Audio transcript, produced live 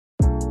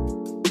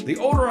The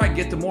older I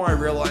get, the more I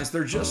realize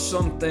there are just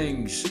some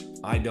things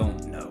I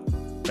don't know.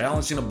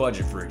 Balancing a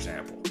budget, for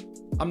example.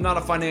 I'm not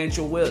a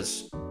financial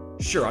whiz.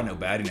 Sure, I know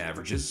batting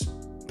averages,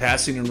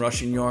 passing and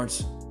rushing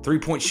yards,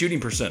 three-point shooting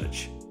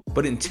percentage.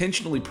 But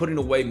intentionally putting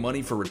away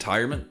money for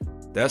retirement?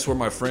 That's where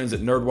my friends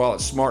at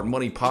NerdWallet's Smart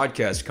Money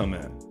Podcast come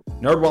in.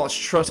 NerdWallet's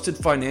trusted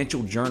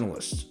financial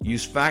journalists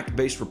use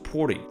fact-based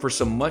reporting for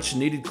some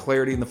much-needed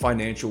clarity in the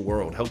financial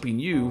world, helping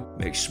you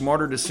make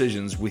smarter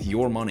decisions with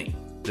your money.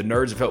 The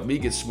nerds have helped me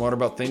get smarter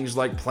about things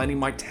like planning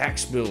my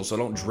tax bill so I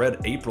don't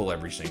dread April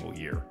every single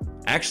year.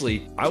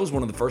 Actually, I was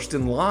one of the first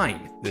in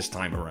line this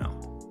time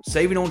around.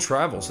 Saving on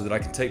travel so that I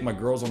can take my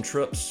girls on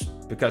trips,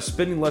 because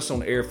spending less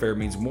on airfare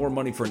means more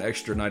money for an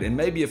extra night and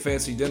maybe a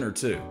fancy dinner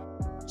too.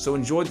 So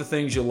enjoy the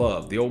things you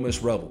love, the Ole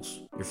Miss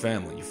Rebels, your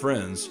family, your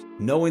friends,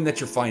 knowing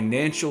that your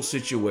financial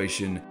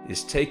situation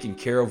is taken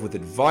care of with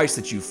advice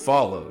that you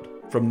followed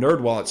from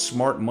NerdWallet's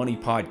Smart Money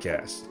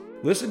Podcast.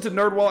 Listen to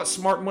NerdWallet's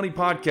Smart Money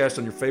Podcast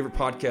on your favorite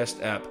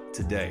podcast app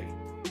today.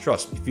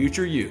 Trust me,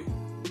 future you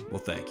will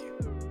thank you.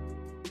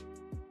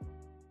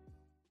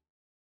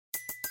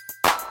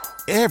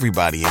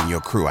 Everybody in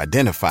your crew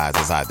identifies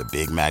as either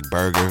Big Mac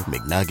Burger,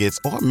 McNuggets,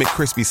 or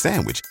McCrispy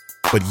Sandwich.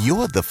 But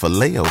you're the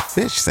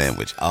Filet-O-Fish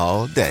Sandwich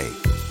all day.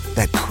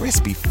 That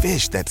crispy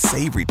fish, that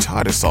savory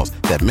tartar sauce,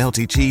 that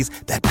melty cheese,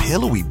 that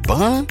pillowy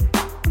bun.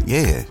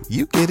 Yeah,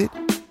 you get it.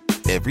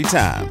 Every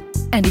time.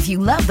 And if you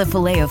love the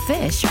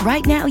Filet-O-Fish,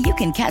 right now you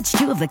can catch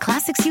two of the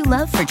classics you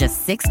love for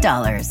just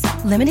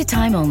 $6. Limited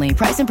time only.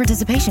 Price and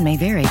participation may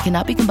vary.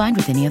 Cannot be combined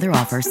with any other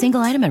offer.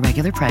 Single item at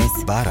regular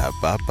price.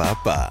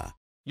 Ba-da-ba-ba-ba.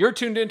 You're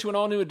tuned into an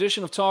all-new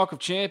edition of Talk of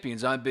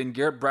Champions. I'm Ben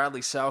Garrett.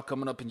 Bradley Sal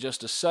coming up in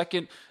just a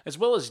second, as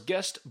well as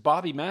guest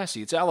Bobby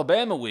Massie. It's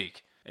Alabama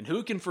week, and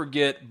who can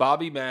forget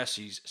Bobby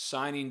Massie's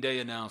signing day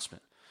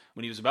announcement?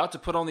 When he was about to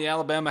put on the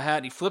Alabama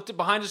hat, he flipped it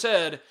behind his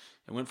head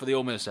and went for the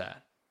Ole Miss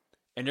hat.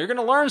 And you're going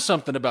to learn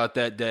something about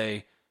that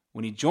day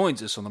when he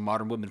joins us on the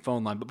Modern Women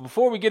phone line. But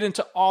before we get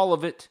into all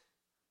of it,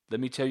 let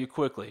me tell you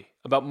quickly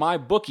about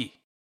MyBookie.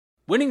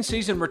 Winning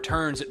season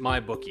returns at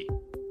MyBookie.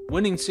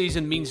 Winning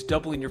season means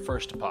doubling your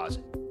first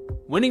deposit.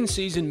 Winning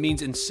season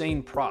means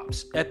insane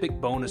props,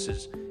 epic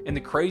bonuses, and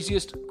the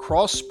craziest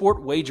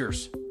cross-sport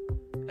wagers.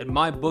 At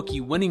MyBookie,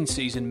 winning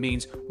season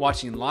means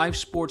watching live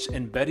sports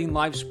and betting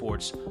live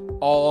sports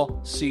all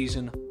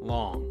season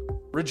long.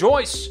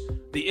 Rejoice!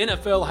 The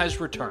NFL has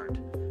returned.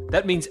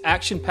 That means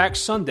action-packed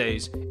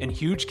Sundays and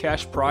huge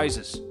cash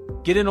prizes.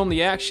 Get in on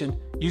the action.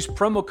 Use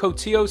promo code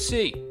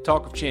TOC,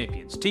 Talk of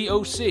Champions,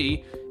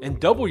 TOC, and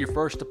double your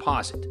first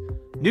deposit.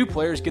 New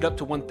players get up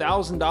to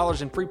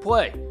 $1,000 in free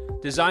play,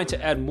 designed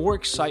to add more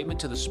excitement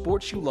to the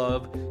sports you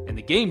love and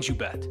the games you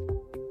bet.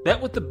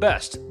 Bet with the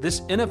best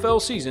this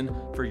NFL season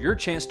for your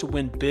chance to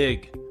win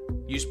big.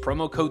 Use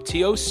promo code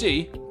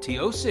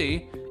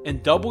TOC,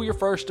 and double your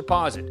first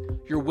deposit.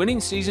 Your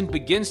winning season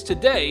begins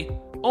today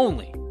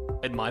only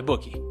at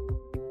MyBookie.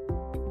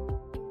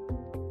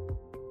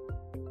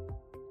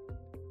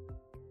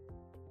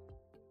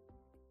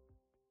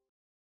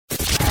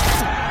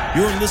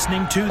 You're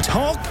listening to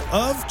Talk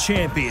of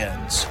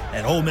Champions,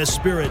 an Ole Miss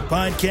Spirit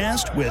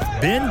podcast with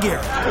Ben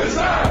Garrett. It's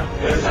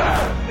time! It's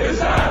time! It's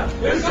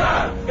time! It's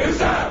time! It's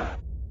time!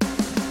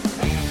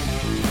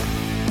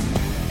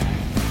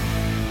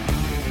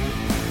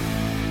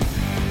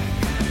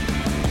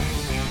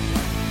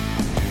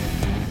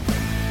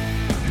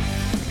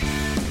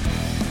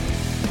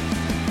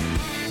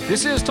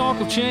 This is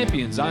Talk of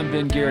Champions. I'm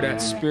Ben Garrett at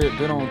Spirit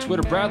Ben on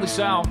Twitter. Bradley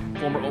Sal,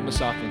 former Ole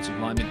Miss offensive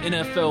lineman,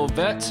 NFL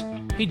vet.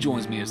 He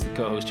joins me as the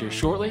co-host here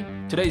shortly.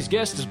 Today's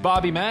guest is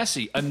Bobby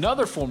Massie,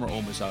 another former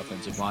Ole Miss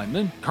offensive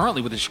lineman,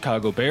 currently with the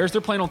Chicago Bears.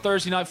 They're playing on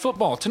Thursday Night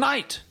Football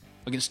tonight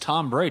against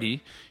Tom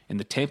Brady and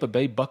the Tampa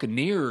Bay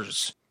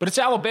Buccaneers. But it's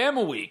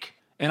Alabama week,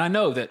 and I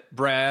know that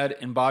Brad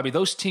and Bobby,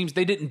 those teams,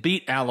 they didn't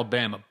beat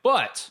Alabama,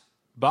 but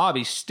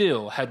Bobby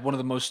still had one of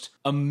the most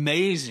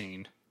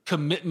amazing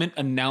commitment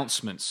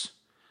announcements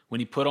when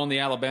he put on the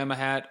Alabama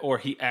hat, or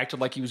he acted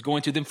like he was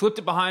going to, then flipped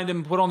it behind him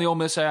and put on the Ole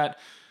Miss hat.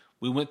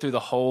 We went through the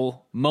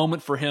whole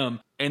moment for him.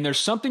 And there's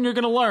something you're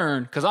going to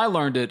learn, because I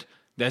learned it,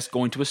 that's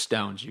going to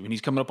astound you. And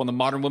he's coming up on the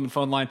Modern Women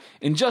phone line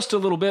in just a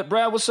little bit.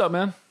 Brad, what's up,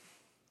 man?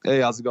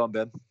 Hey, how's it going,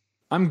 Ben?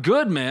 I'm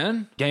good,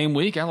 man. Game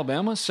week,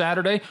 Alabama,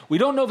 Saturday. We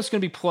don't know if it's going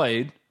to be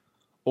played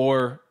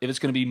or if it's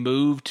going to be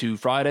moved to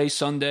Friday,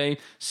 Sunday,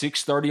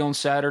 6:30 on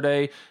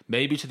Saturday,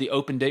 maybe to the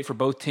open date for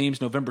both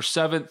teams, November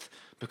 7th,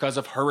 because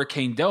of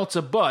Hurricane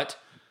Delta. But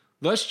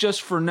let's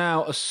just for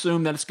now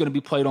assume that it's going to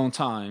be played on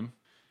time.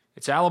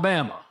 It's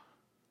Alabama.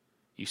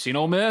 You've seen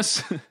Ole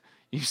Miss.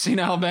 You've seen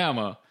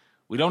Alabama.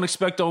 We don't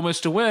expect Ole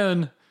Miss to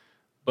win,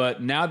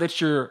 but now that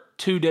you're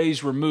 2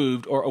 days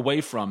removed or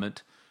away from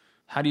it,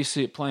 how do you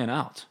see it playing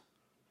out?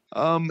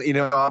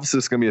 Obviously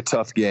it's going to be a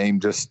tough game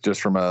just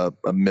from a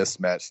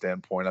mismatch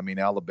standpoint. I mean,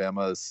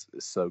 Alabama is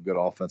so good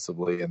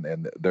offensively,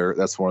 and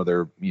that's one of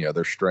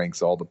their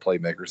strengths, all the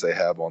playmakers they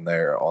have on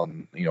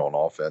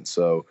offense.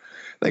 So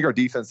I think our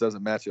defense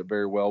doesn't match up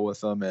very well with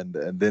them. And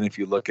then if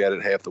you look at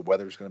it, half the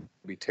weather's going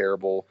to be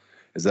terrible.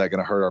 is that going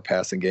to hurt our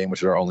passing game,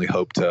 which is our only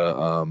hope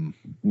to,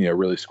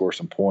 really score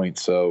some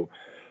points. So,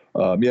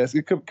 yes,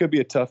 it could be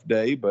a tough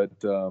day, but,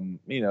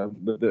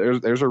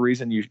 there's a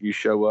reason you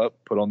show up,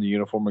 put on the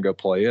uniform, and go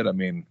play it. I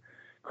mean,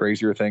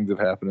 crazier things have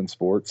happened in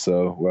sports,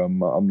 so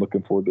I'm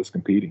looking forward to this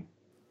competing.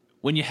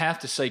 When you have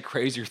to say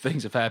crazier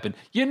things have happened,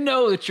 you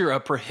know that you're a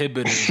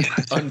prohibitive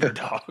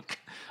underdog.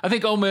 I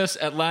think Ole Miss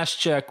at last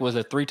check was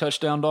a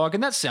 3-touchdown dog,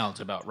 and that sounds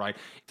about right.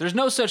 There's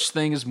no such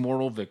thing as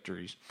moral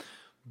victories.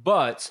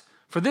 But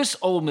for this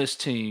Ole Miss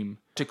team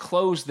to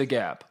close the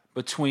gap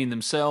between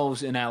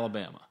themselves and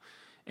Alabama,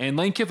 and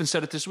Lane Kiffin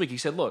said it this week, he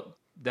said, look,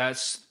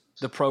 that's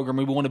the program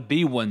we want to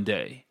be one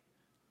day.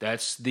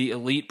 That's the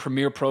elite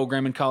premier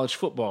program in college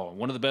football,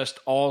 one of the best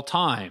all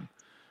time.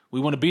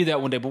 We want to be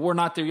that one day, but we're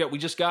not there yet. We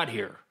just got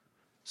here.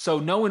 So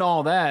knowing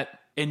all that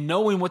and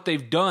knowing what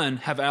they've done,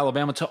 have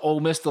Alabama to Ole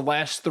Miss the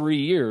last 3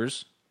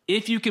 years,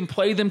 if you can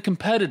play them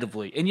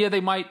competitively, and yeah,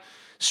 they might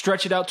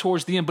stretch it out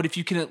towards the end, but if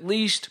you can at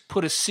least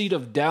put a seed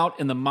of doubt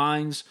in the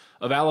minds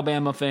of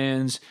Alabama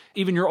fans,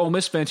 even your Ole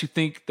Miss fans who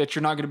think that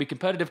you're not going to be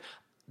competitive,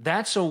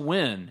 that's a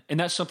win, and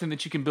that's something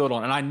that you can build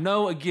on. And I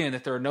know, again,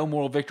 that there are no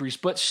moral victories,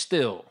 but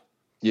still.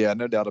 Yeah,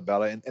 no doubt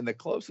about it. And the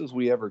closest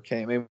we ever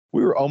came, I mean,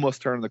 we were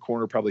almost turning the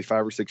corner probably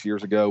 5 or 6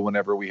 years ago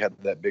whenever we had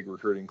that big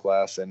recruiting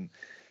class. And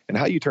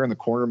how you turn the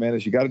corner, man,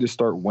 is you got to just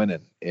start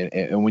winning.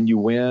 And when you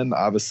win,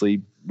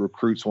 obviously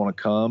recruits want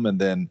to come, and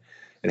then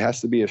it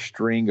has to be a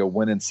string of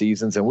winning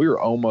seasons. And we were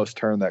almost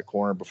turning that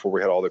corner before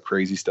we had all the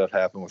crazy stuff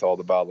happen with all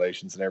the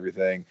violations and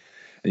everything.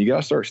 And you got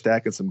to start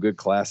stacking some good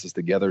classes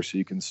together so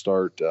you can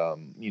start,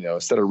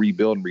 instead of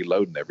rebuilding,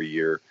 reloading every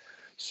year.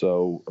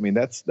 So, I mean,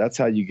 that's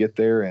how you get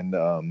there. And,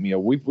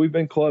 we've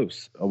been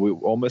close.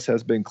 Ole Miss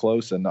has been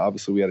close, and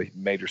obviously we had a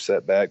major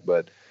setback.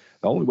 But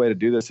the only way to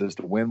do this is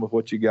to win with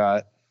what you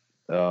got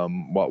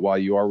while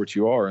you are what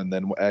you are. And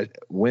then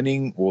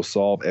winning will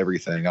solve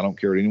everything. I don't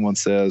care what anyone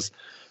says.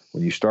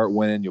 When you start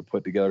winning, you'll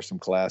put together some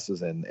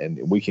classes, and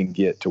we can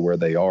get to where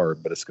they are.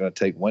 But it's going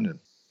to take winning.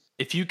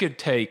 If you could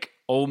take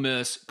Ole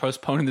Miss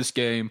postponing this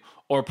game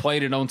or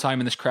playing it on time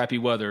in this crappy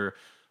weather,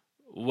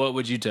 what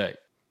would you take?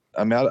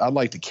 I mean, I'd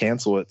like to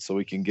cancel it so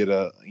we can get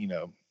a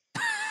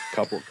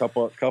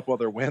couple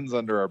other wins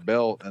under our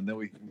belt, and then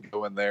we can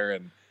go in there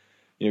and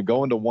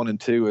going to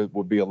 1-2 it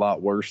would be a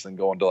lot worse than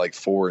going to like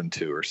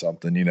 4-2 or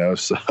something.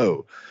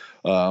 So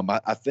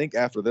I think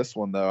after this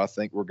one though, I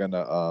think we're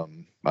gonna.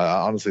 I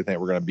honestly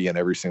think we're gonna be in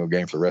every single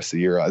game for the rest of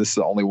the year. This is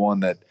the only one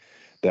that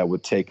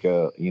would take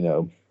a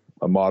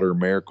modern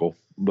miracle,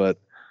 but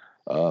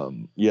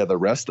the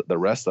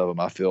rest of them,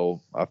 I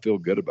feel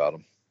good about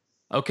them.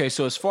 Okay,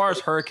 so as far as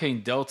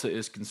Hurricane Delta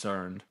is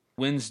concerned,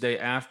 Wednesday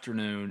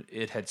afternoon,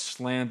 it had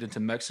slammed into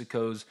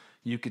Mexico's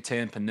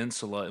Yucatan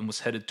Peninsula and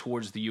was headed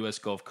towards the U.S.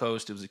 Gulf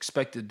Coast. It was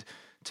expected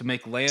to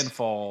make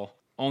landfall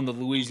on the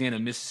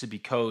Louisiana-Mississippi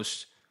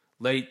coast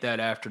late that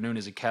afternoon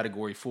as a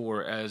Category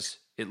 4. As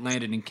it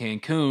landed in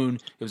Cancun,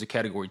 it was a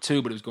Category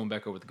 2, but it was going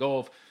back over the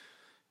Gulf.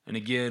 And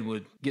again,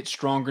 would get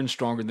stronger and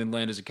stronger, then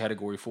land as a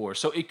Category 4.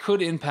 So it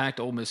could impact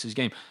Ole Miss's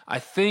game. I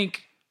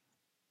think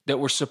that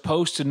we're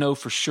supposed to know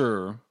for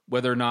sure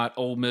whether or not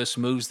Ole Miss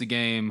moves the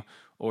game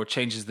or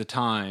changes the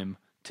time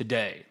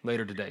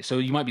later today. So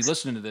you might be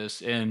listening to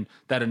this, and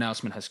that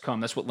announcement has come.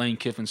 That's what Lane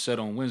Kiffin said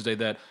on Wednesday,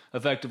 that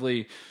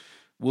effectively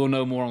we'll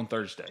know more on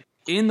Thursday.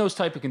 In those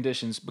type of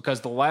conditions,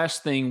 because the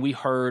last thing we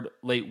heard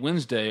late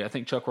Wednesday, I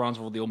think Chuck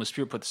Ronsville, the Ole Miss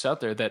Spirit, put this out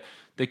there, that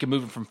they can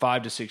move it from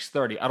 5 to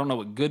 6:30. I don't know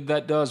what good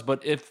that does,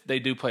 but if they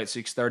do play at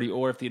 6:30,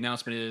 or if the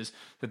announcement is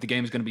that the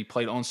game is going to be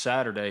played on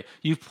Saturday,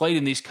 you've played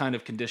in these kind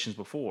of conditions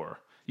before.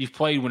 You've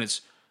played when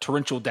it's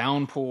torrential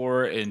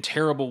downpour and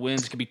terrible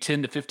winds. It could be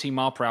 10 to 15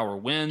 mile per hour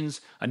winds,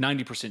 a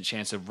 90%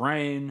 chance of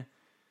rain.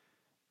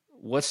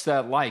 What's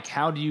that like?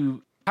 How do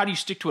you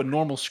stick to a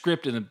normal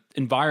script in an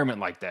environment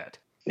like that?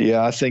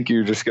 Yeah, I think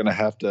you're just going to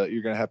have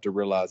to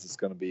realize it's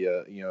going to be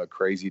a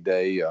crazy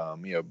day.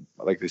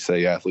 Like they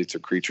say, athletes are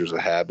creatures of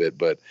habit,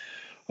 but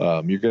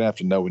you're going to have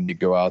to know when you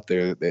go out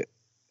there that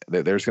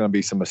there's going to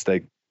be some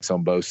mistakes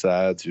on both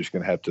sides. You're just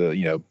going to have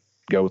to,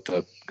 go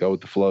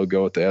with the flow,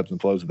 go with the ebbs and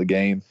flows of the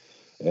game.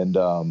 And,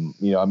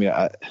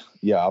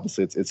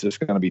 obviously it's just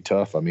going to be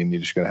tough. I mean, you're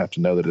just going to have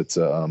to know that it's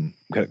going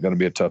to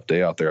be a tough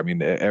day out there. I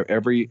mean,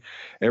 every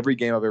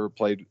game I've ever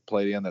played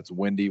in that's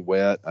windy,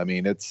 wet, I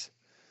mean, it's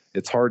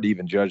hard to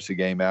even judge the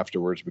game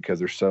afterwards because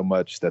there's so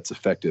much that's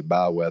affected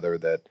by weather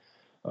that,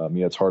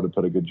 it's hard to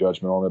put a good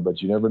judgment on it,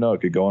 but you never know.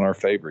 It could go in our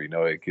favor.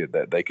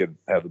 They could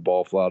have the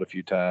ball fly out a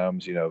few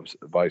times,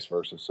 vice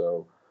versa.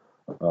 So,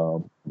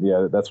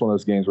 that's one of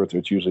those games where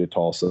it's usually a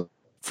toss-up.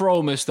 For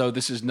Ole Miss, though,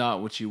 this is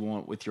not what you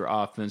want with your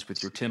offense,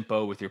 with your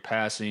tempo, with your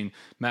passing.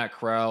 Matt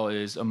Corral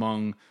is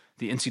among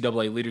the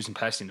NCAA leaders in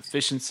passing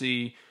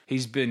efficiency.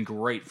 He's been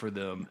great for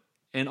them.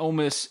 And Ole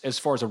Miss, as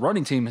far as a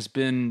running team, has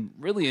been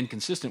really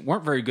inconsistent,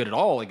 weren't very good at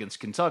all against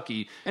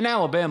Kentucky. And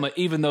Alabama,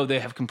 even though they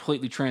have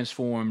completely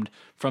transformed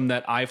from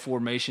that I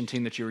formation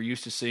team that you were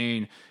used to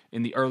seeing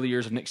in the early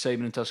years of Nick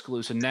Saban and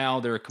Tuscaloosa, now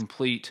they're a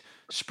complete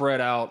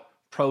spread-out,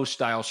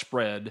 pro-style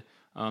spread.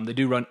 They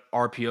do run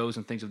RPOs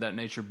and things of that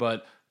nature,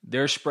 but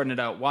They're spreading it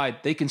out wide.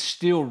 They can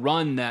still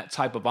run that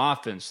type of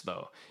offense,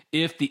 though.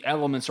 If the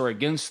elements are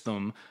against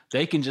them,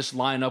 they can just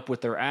line up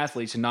with their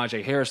athletes and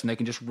Najee Harris, and they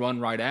can just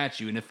run right at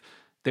you. And if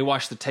they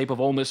watch the tape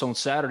of Ole Miss on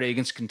Saturday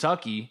against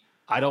Kentucky,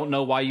 I don't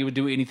know why you would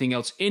do anything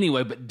else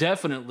anyway, but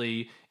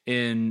definitely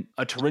in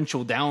a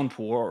torrential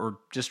downpour or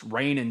just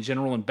rain in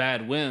general and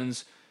bad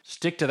winds,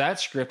 stick to that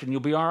script and you'll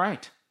be all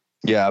right.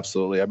 Yeah,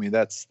 absolutely. I mean,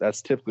 that's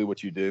typically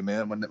what you do,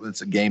 man. When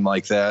it's a game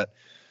like that,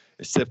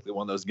 it's typically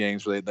one of those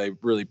games where they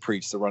really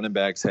preach the running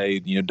backs, hey,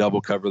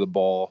 double cover the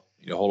ball,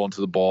 hold on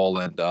to the ball,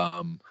 and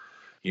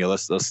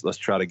let's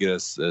try to get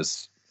us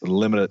as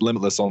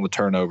limitless on the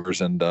turnovers,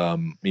 and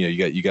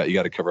you got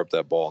to cover up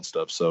that ball and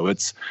stuff. So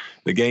it's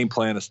the game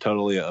plan is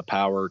totally a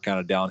power kind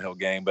of downhill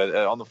game. But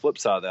on the flip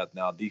side of that,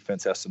 now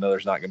defense has to know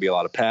there's not going to be a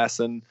lot of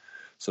passing,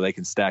 so they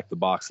can stack the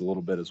box a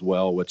little bit as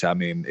well. Which I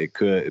mean,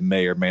 it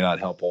may or may not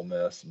help Ole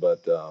Miss,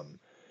 but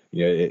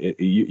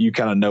you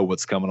kind of know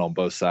what's coming on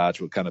both sides,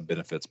 what kind of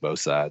benefits both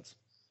sides.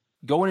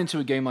 Going into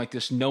a game like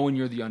this, knowing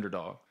you're the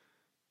underdog,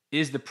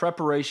 is the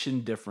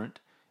preparation different?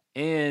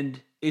 And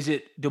is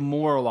it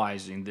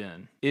demoralizing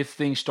then if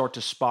things start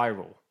to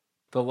spiral?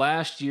 The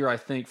last year, I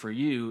think for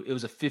you, it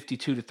was a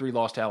 52-3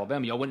 loss to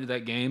Alabama. Y'all went into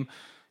that game.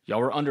 Y'all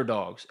were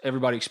underdogs.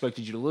 Everybody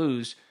expected you to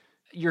lose.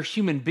 You're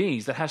human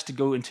beings. That has to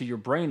go into your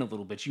brain a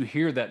little bit. You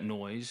hear that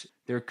noise.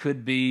 There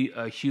could be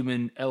a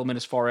human element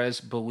as far as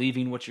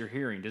believing what you're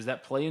hearing. Does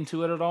that play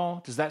into it at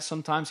all? Does that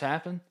sometimes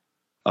happen?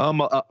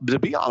 To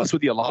be honest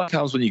with you, a lot of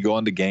times when you go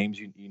into games,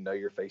 you know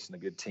you're facing a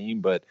good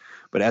team, but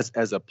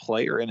as a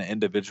player and an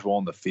individual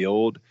on the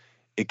field,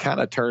 it kind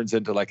of turns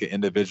into like an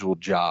individual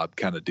job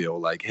kind of deal.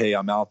 Like, hey,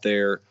 I'm out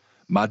there.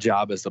 My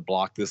job is to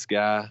block this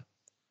guy.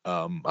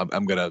 I'm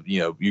gonna,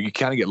 you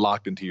kind of get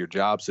locked into your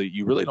job, so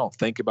you really don't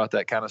think about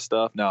that kind of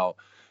stuff. Now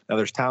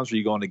there's times where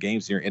you go into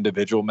games in your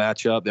individual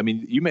matchup. I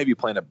mean, you may be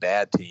playing a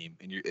bad team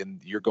and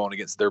you're going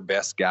against their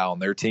best guy on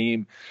their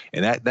team,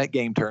 and that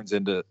game turns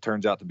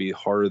out to be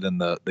harder than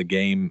the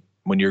game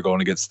when you're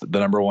going against the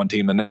number one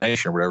team in the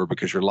nation or whatever,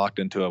 because you're locked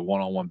into a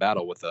one-on-one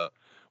battle with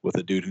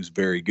a dude who's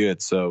very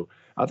good. So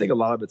I think a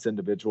lot of it's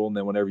individual, and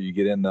then whenever you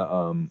get in the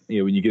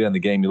when you get in the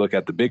game, you look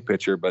at the big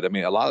picture. But I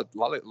mean, a lot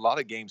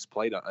of games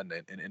played on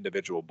an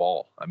individual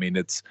ball. I mean,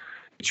 it's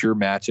your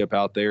matchup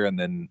out there, and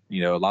then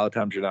a lot of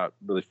times you're not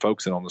really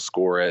focusing on the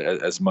score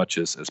as much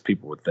as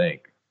people would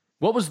think.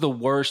 What was the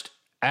worst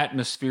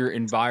atmosphere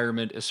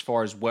environment as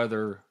far as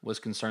weather was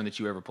concerned that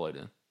you ever played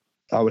in?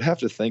 I would have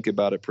to think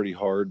about it pretty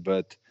hard,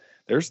 but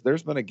there's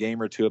been a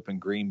game or two up in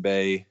Green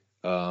Bay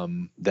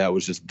that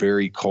was just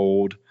very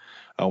cold.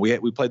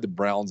 We played the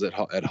Browns at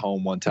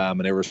home one time,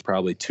 and there was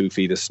probably 2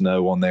 feet of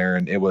snow on there,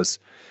 and it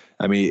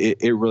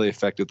really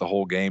affected the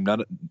whole game.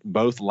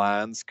 Both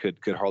lines could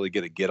hardly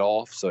get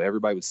off, so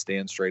everybody would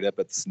stand straight up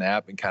at the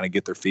snap and kind of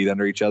get their feet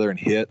under each other and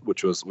hit,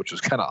 which was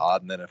kind of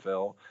odd in the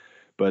NFL.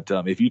 But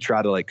if you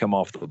try to come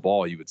off the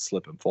ball, you would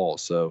slip and fall.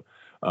 So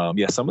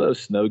some of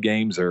those snow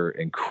games are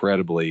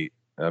incredibly.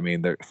 I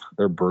mean, they're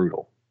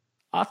brutal.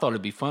 I thought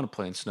it'd be fun to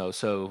play in snow.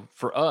 So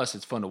for us,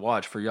 it's fun to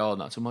watch. For y'all,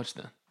 not so much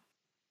then.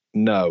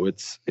 No,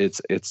 it's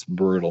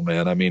brutal,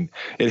 man. I mean,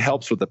 it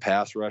helps with the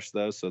pass rush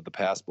though. So the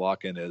pass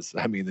blocking is,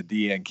 I mean, the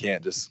DN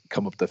can't just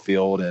come up the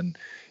field and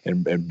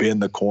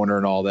bend the corner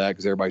and all that,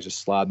 because everybody's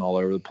just sliding all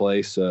over the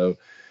place. So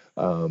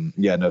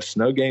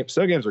snow games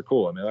are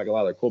cool. I mean, like a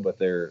lot, they're cool, but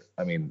they're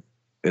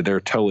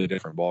a totally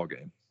different ball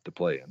game to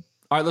play in.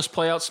 All right, let's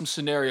play out some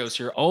scenarios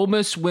here. Ole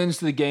Miss wins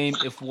the game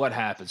if what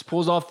happens?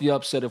 Pulls off the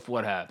upset if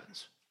what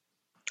happens?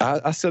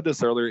 I said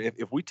this earlier.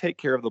 If we take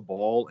care of the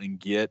ball and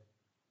get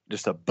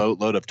just a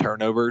boatload of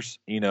turnovers,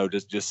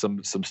 just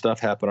some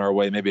stuff happen our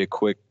way, maybe a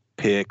quick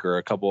pick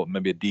or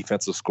maybe a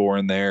defensive score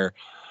in there.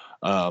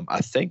 I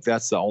think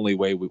that's the only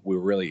way we're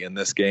really in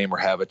this game or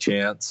have a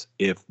chance.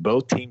 If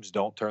both teams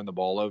don't turn the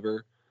ball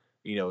over,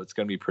 it's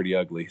going to be pretty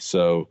ugly.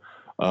 So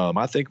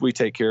I think we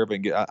take care of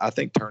it. I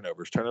think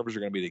turnovers are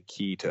going to be the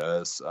key to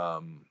us,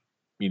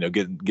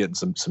 getting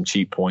some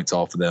cheap points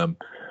off of them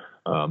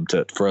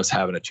for us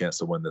having a chance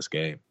to win this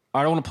game.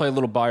 All right, I want to play a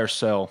little buy or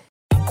sell.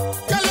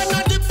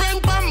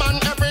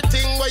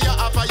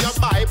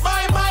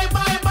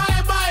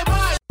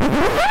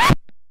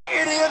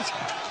 Idiot!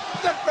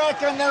 Get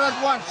back in there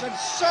at once and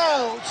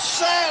sell!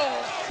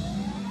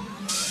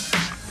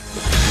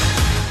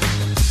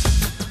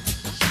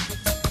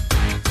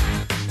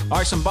 All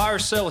right, some buy or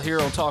sell here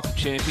on Talk of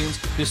Champions.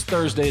 This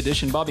Thursday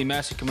edition. Bobby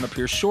Massie coming up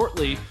here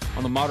shortly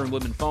on the Modern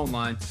Women phone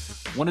line.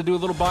 Want to do a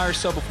little buy or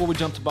sell before we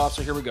jump to Bob,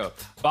 so here we go.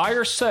 Buy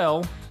or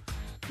sell,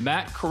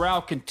 Matt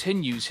Corral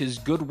continues his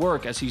good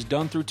work as he's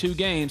done through 2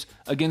 games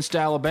against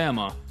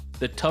Alabama.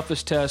 The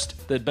toughest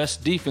test, the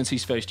best defense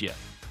he's faced yet.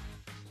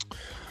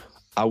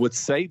 I would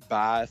say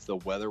buy if the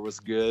weather was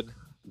good,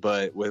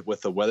 but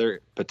with the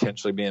weather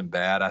potentially being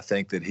bad, I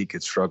think that he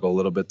could struggle a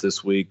little bit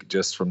this week,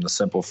 just from the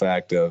simple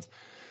fact of,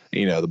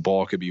 the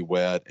ball could be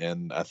wet,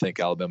 and I think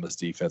Alabama's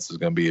defense is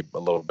going to be a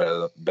little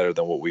better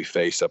than what we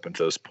faced up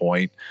until this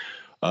point.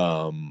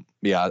 I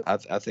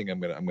think I'm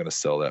gonna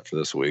sell that for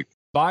this week.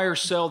 Buy or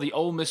sell, the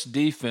Ole Miss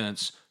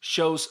defense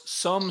shows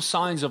some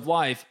signs of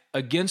life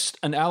against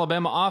an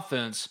Alabama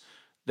offense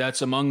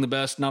that's among the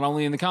best, not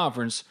only in the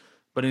conference,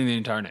 but in the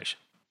entire nation.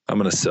 I'm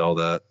going to sell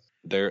that.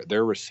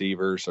 Their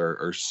receivers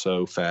are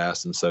so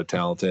fast and so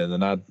talented,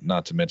 and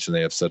not to mention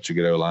they have such a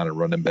good O-line and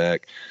running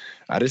back.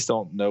 I just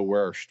don't know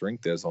where our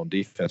strength is on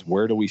defense.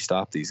 Where do we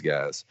stop these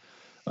guys?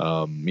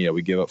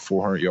 We give up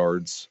 400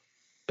 yards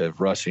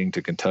of rushing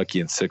to Kentucky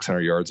and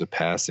 600 yards of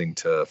passing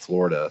to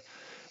Florida.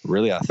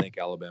 Really, I think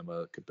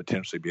Alabama could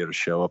potentially be able to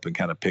show up and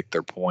kind of pick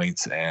their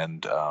points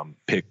and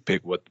pick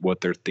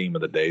what their theme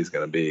of the day is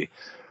going to be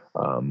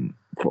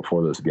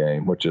for this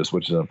game, which is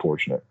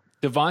unfortunate.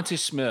 Devontae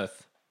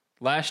Smith,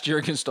 last year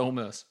against Ole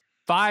Miss,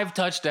 5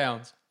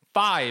 touchdowns.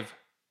 5.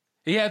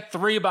 He had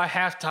 3 by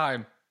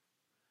halftime.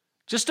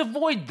 Just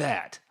avoid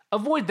that.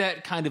 Avoid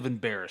that kind of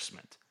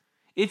embarrassment.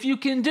 If you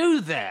can do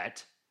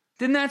that,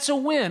 then that's a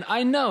win.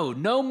 I know,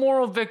 no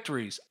moral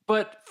victories.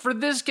 But for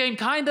this game,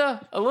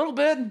 kinda, a little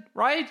bit,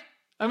 right?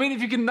 I mean,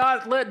 if you can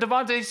not let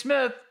Devontae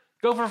Smith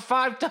go for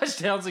 5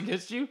 touchdowns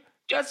against you,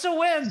 that's a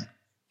win.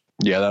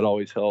 Yeah, that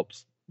always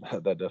helps.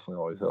 That definitely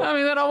always helps. I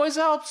mean, that always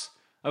helps.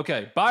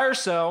 Okay, buy or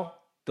sell.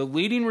 The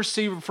leading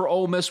receiver for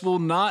Ole Miss will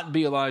not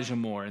be Elijah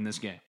Moore in this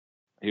game.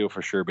 He'll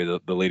for sure be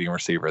the leading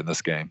receiver in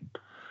this game.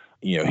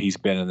 He's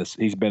been in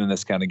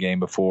this kind of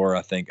game before.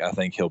 I think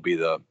he'll be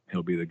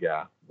the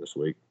guy this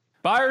week.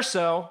 Buy or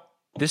sell.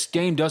 This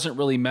game doesn't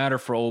really matter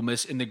for Ole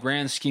Miss in the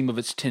grand scheme of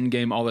its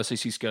 10-game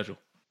All-SEC schedule.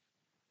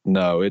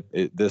 No,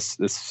 this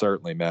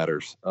certainly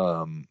matters.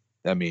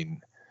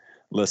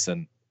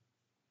 Listen,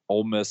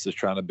 Ole Miss is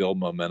trying to build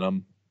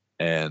momentum,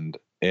 and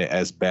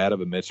as bad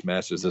of a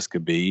mismatch as this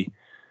could be,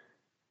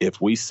 if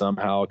we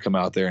somehow come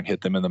out there and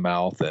hit them in the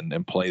mouth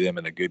and play them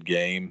in a good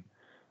game,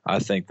 I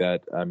think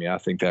that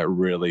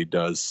really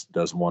does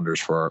wonders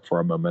for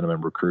our momentum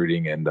and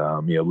recruiting. And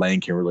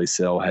Lane can really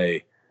sell,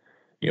 hey,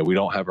 we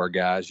don't have our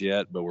guys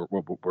yet, but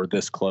we're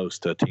this close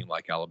to a team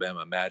like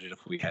Alabama. Imagine if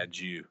we had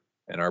you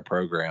in our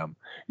program,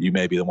 you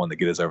may be the one that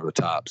get us over the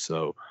top.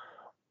 So,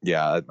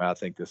 yeah, I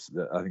think this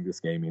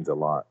game means a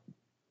lot.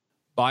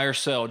 Buy or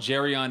sell,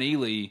 Jerrion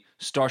Ely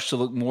starts to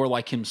look more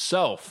like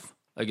himself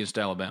against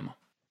Alabama.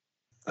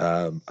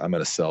 I'm going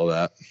to sell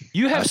that.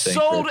 You have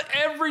sold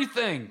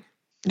everything.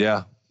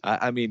 Yeah.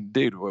 I mean,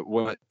 dude,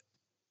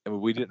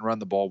 we didn't run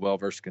the ball well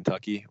versus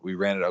Kentucky. We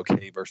ran it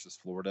okay versus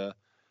Florida.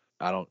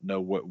 I don't know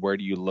where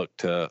do you look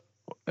to.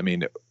 I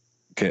mean,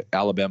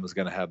 Alabama's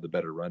going to have the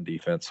better run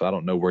defense, so I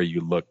don't know where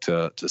you look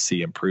to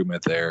see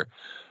improvement there.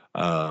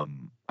 I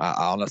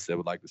honestly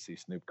would like to see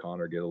Snoop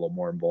Connor get a little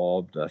more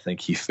involved. I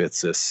think he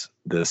fits this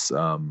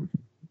kind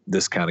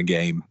of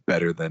game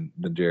better than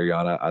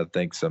Jerrion. I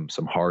think some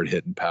hard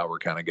hitting power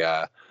kind of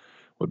guy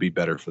would be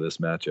better for this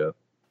matchup.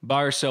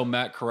 Buy or sell,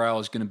 Matt Corral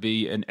is going to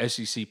be an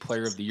SEC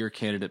Player of the Year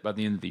candidate by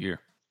the end of the year.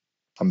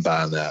 I'm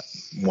buying that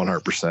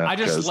 100%. I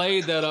just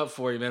laid that up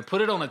for you, man.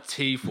 Put it on a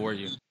tee for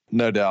you.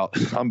 No doubt.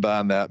 I'm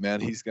buying that,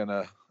 man. He's going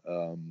to,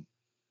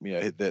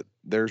 that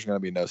there's going to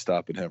be no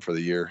stopping him for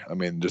the year. I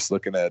mean, just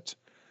looking at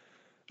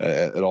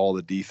all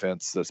the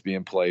defense that's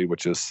being played,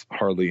 which is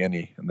hardly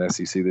any in the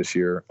SEC this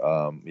year.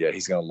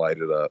 He's going to light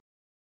it up.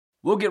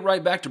 We'll get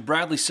right back to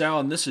Bradley Sowell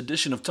in this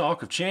edition of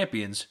Talk of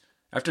Champions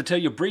after tell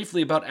you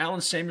briefly about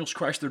Allen Samuels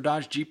Chrysler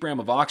Dodge Jeep Ram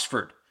of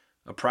Oxford,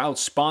 a proud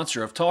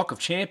sponsor of Talk of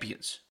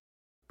Champions.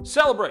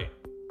 Celebrate!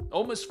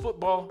 Ole Miss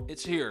football,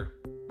 it's here.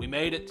 We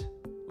made it.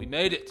 We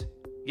made it.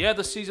 Yeah,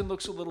 the season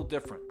looks a little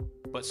different,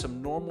 but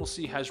some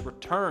normalcy has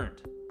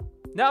returned.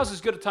 Now's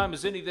as good a time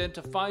as any then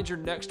to find your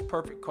next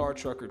perfect car,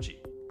 truck, or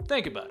Jeep.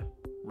 Think about it.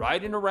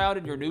 Riding around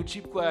in your new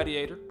Jeep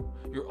Gladiator,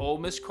 your Ole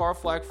Miss car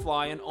flag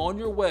flying on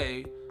your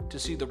way to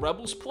see the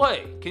Rebels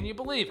play, can you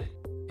believe it,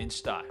 in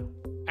style.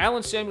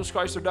 Allen Samuels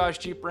Chrysler Dodge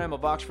Jeep Ram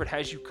of Oxford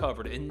has you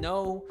covered, and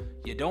no,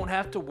 you don't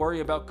have to worry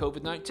about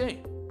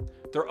COVID-19.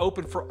 They're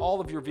open for all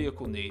of your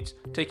vehicle needs,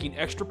 taking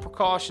extra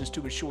precautions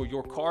to ensure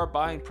your car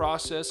buying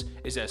process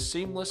is as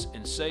seamless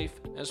and safe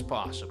as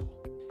possible.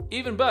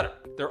 Even better,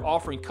 they're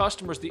offering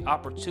customers the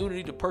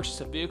opportunity to purchase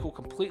a vehicle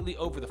completely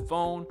over the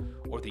phone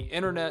or the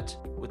internet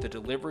with a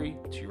delivery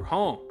to your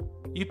home.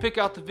 You pick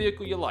out the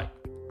vehicle you like.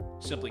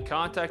 Simply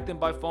contact them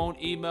by phone,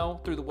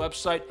 email, through the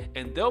website,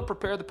 and they'll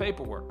prepare the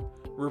paperwork,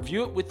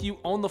 review it with you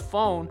on the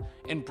phone,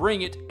 and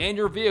bring it and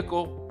your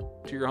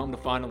vehicle to your home to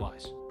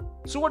finalize.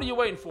 So what are you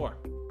waiting for?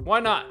 Why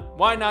not?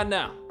 Why not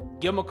now?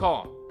 Give them a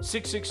call.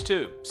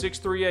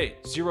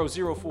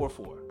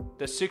 662-638-0044.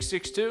 That's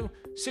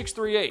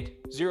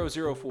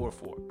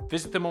 662-638-0044.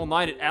 Visit them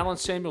online at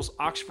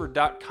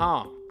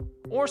allensamuelsoxford.com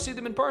or see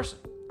them in person.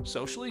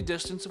 Socially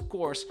distanced, of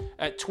course,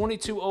 at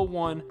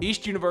 2201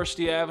 East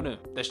University Avenue.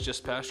 That's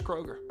just past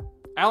Kroger.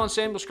 Allen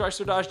Samuels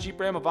Chrysler Dodge Jeep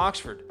Ram of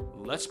Oxford.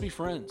 Let's be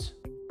friends.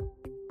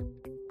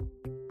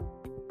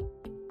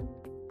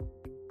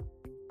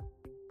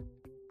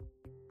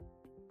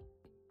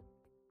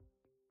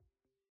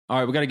 All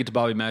right, we got to get to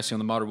Bobby Massie on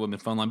the Modern Women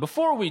Fun Line.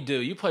 Before we do,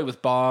 you played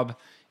with Bob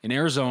in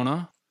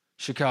Arizona,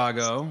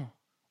 Chicago,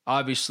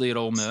 obviously at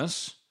Ole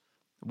Miss.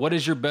 What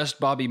is your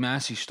best Bobby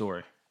Massie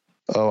story?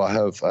 Oh, I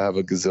have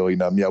a gazillion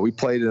of them. Yeah, we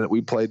played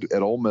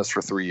at Ole Miss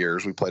for 3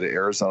 years. We played at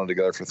Arizona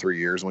together for 3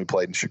 years, and we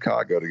played in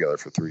Chicago together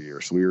for 3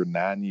 years. So we were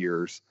 9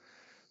 years.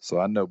 So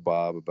I know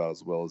Bob about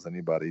as well as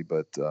anybody.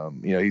 But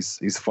he's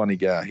a funny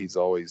guy. He's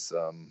always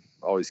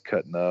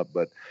cutting up.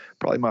 But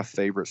probably my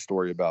favorite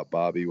story about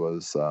Bobby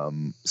was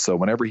so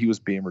whenever he was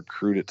being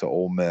recruited to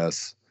Ole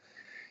Miss,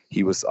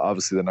 he was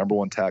obviously the number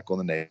one tackle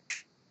in the nation.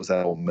 Was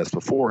at Ole Miss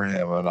before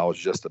him, and I was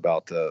just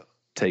about to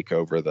take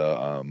over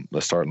the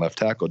starting left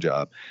tackle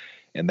job.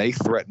 And they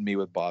threatened me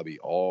with Bobby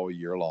all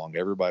year long.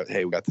 Everybody,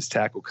 hey, we got this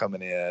tackle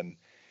coming in.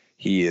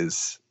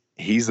 He's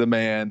the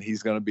man.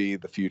 He's going to be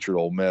the future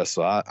at Ole Miss.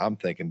 So I'm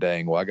thinking,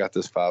 dang, well, I got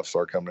this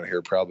 5-star coming in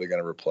here, probably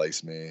going to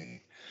replace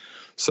me.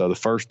 So the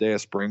first day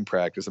of spring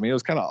practice, I mean, it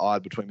was kind of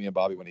odd between me and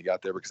Bobby when he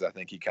got there because I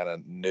think he kind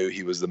of knew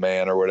he was the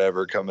man or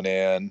whatever coming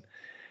in.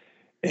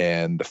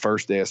 And the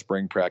first day of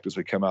spring practice,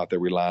 we come out there,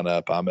 we line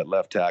up. I'm at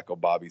left tackle.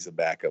 Bobby's a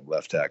backup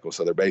left tackle.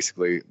 So they're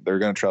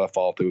going to try to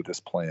follow through with this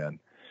plan.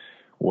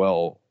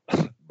 Well,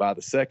 by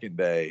the second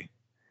day,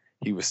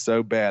 he was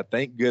so bad.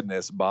 Thank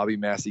goodness Bobby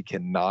Massie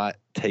cannot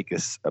take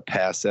a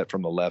pass set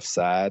from the left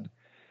side.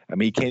 I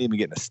mean, he can't even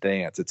get in a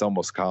stance. It's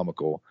almost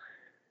comical.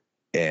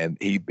 And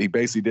he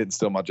basically didn't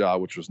steal my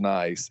job, which was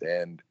nice.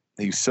 And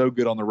he's so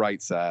good on the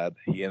right side.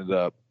 He ended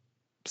up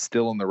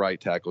stealing the right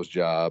tackle's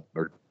job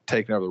or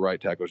taking over the right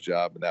tackle's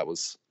job. And that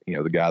was,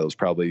 the guy that was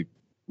probably,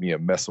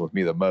 messing with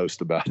me the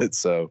most about it.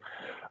 So,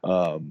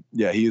 I'm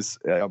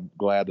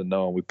glad to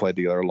know him. We played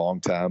together a long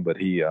time, but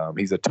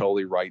he's a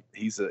totally right.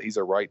 He's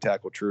a right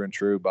tackle, true and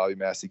true. Bobby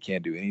Massie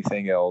can't do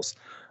anything else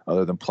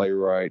other than play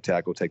right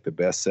tackle, take the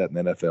best set in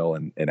the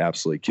NFL, and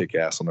absolutely kick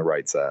ass on the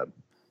right side.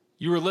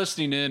 You were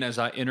listening in as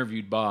I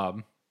interviewed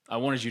Bob. I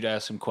wanted you to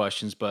ask some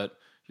questions, but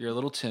you're a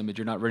little timid.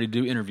 You're not ready to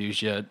do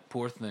interviews yet.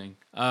 Poor thing.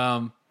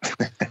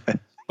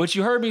 But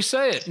you heard me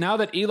say it. Now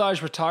that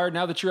Eli's retired,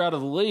 now that you're out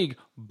of the league,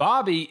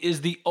 Bobby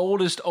is the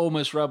oldest Ole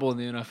Miss Rebel in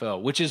the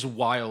NFL, which is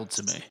wild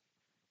to me.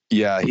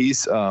 Yeah,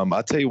 he's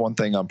I'll tell you one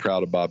thing I'm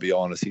proud of Bobby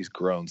on is he's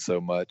grown so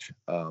much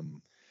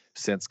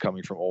since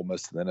coming from Ole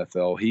Miss to the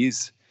NFL.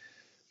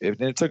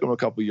 It took him a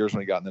couple of years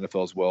when he got in the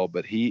NFL as well,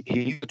 but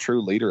he's a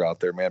true leader out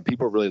there, man.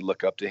 People really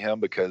look up to him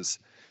because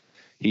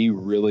he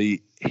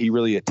really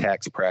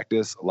attacks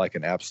practice like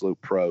an absolute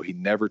pro. He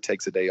never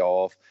takes a day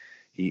off.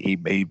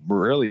 He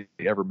rarely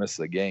ever misses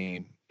a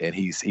game, and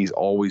he's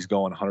always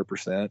going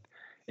 100%.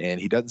 And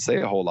he doesn't say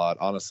a whole lot,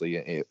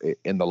 honestly,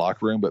 in the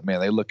locker room. But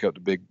man, they look up to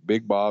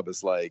Big Bob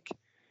as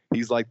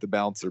he's like the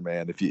bouncer,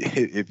 man. If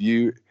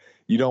you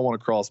don't want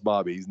to cross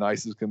Bobby, he's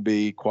nice as can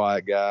be,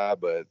 quiet guy,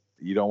 but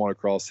you don't want to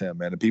cross him,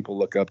 man. And people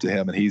look up to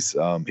him, and he's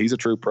a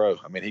true pro.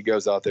 I mean, he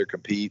goes out there,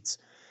 competes.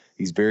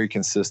 He's very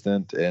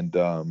consistent, and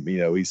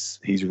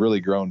he's really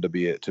grown to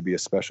be a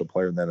special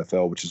player in the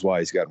NFL, which is why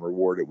he's gotten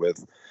rewarded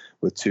with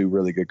 2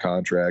 really good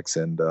contracts,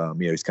 and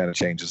he's kind of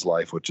changed his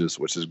life, which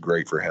is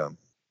great for him.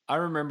 I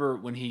remember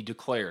when he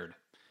declared.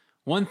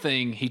 One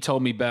thing he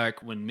told me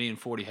back when me and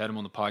 40 had him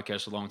on the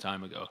podcast a long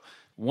time ago,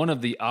 one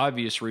of the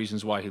obvious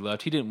reasons why he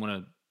left, he didn't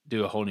want to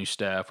do a whole new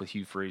staff with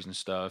Hugh Freeze and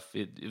stuff.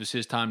 It was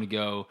his time to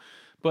go,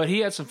 but he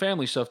had some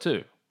family stuff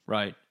too,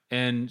 right?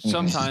 And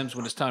sometimes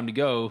when it's time to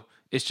go,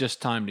 it's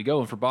just time to go.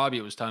 And for Bobby,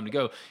 it was time to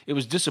go. It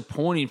was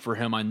disappointing for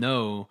him, I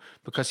know,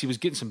 because he was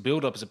getting some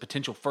buildup as a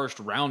potential first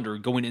rounder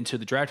going into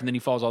the draft, and then he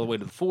falls all the way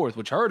to the 4th,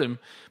 which hurt him.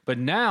 But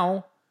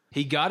now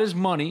he got his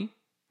money.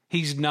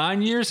 He's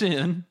 9 years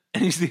in,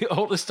 and he's the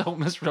oldest Ole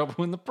Miss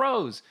Rebel in the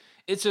pros.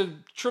 It's a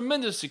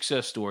tremendous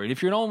success story. And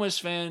if you're an Ole Miss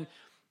fan,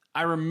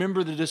 I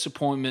remember the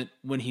disappointment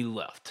when he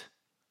left.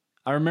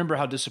 I remember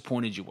how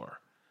disappointed you were.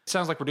 It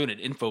sounds like we're doing an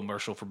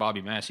infomercial for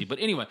Bobby Massie. But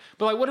anyway,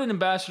 what an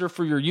ambassador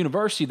for your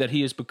university that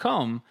he has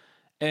become.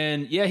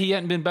 And yeah, he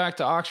hadn't been back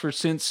to Oxford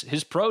since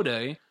his pro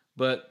day.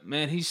 But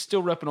man, he's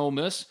still repping Ole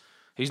Miss.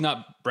 He's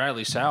not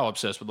Bradley Sowell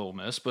obsessed with Ole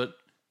Miss, but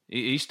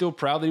he's still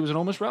proud that he was an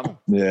Ole Miss Rebel.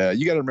 Yeah,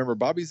 you got to remember,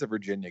 Bobby's a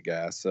Virginia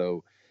guy,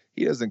 so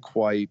he doesn't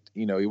quite,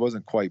 he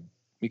wasn't quite,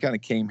 he kind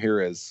of came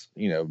here as,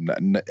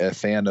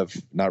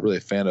 not really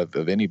a fan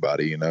of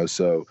anybody,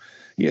 so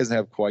he doesn't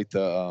have quite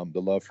the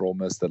love for Ole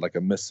Miss that like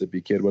a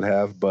Mississippi kid would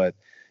have, but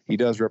he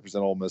does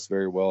represent Ole Miss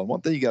very well. And one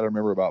thing you got to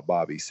remember about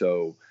Bobby,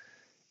 so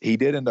he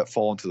did end up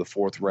falling to the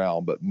 4th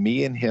round, but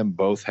me and him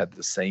both had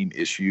the same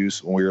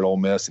issues when we were at Ole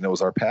Miss, and it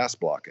was our pass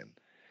blocking.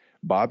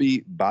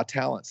 Bobby, by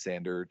talent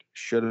standard,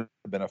 should have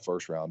been a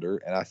first rounder,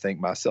 and I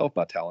think myself,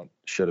 by talent,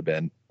 should have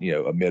been,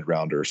 a mid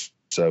rounder.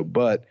 So,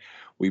 but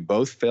we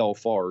both fell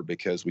far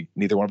because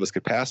neither one of us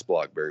could pass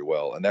block very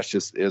well, and that's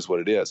just is what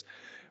it is.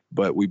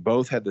 But we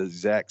both had the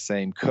exact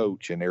same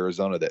coach in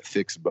Arizona that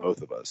fixed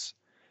both of us.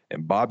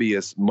 And Bobby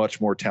is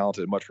much more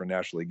talented, much more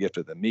naturally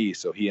gifted than me,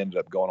 so he ended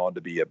up going on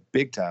to be a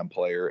big-time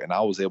player, and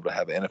I was able to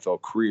have an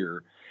NFL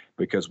career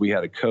because we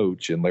had a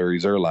coach in Larry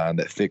Zerline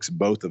that fixed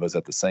both of us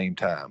at the same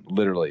time.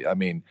 Literally, I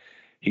mean,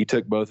 he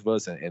took both of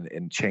us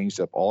and changed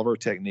up all of our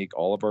technique,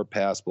 all of our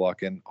pass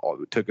blocking,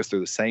 took us through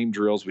the same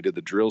drills. We did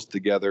the drills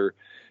together.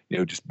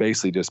 just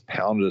basically just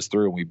pounded us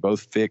through, and we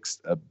both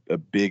fixed a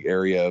big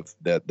area of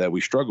that we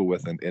struggle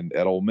with in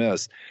at Ole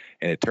Miss,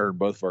 and it turned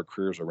both of our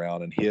careers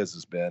around. And his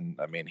has been,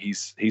 I mean,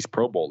 he's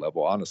Pro Bowl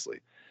level. Honestly,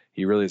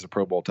 he really is a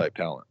Pro Bowl type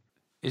talent.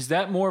 Is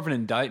that more of an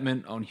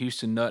indictment on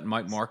Houston Nutt and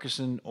Mike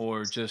Markison,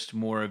 or just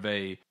more of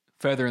a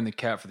feather in the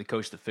cap for the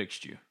coach that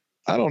fixed you?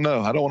 I don't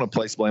know. I don't want to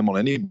place blame on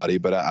anybody,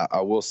 but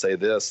I will say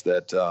this,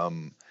 that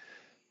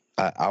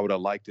I would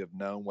have liked to have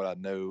known what I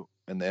know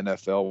in the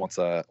NFL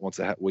once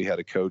we had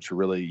a coach who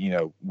really,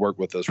 worked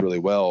with us really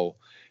well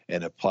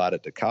and applied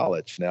it to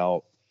college.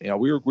 Now,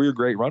 we were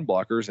great run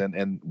blockers,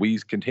 and we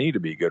continue to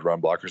be good run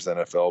blockers in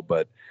the NFL,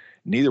 but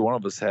neither one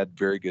of us had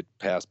very good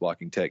pass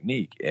blocking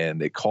technique,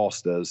 and it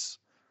cost us,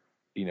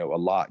 a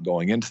lot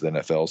going into the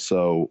NFL.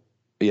 So,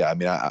 yeah, I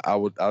mean,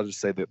 I'll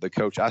just say that the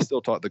coach, I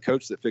still talk, the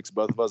coach that fixed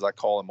both of us, I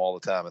call him all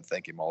the time and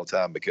thank him all the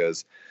time,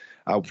 because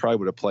I probably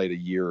would have played a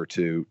year or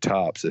two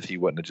tops if he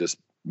wouldn't have just,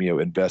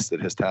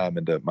 invested his time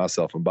into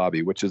myself and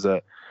Bobby, which is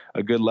a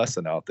good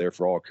lesson out there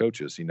for all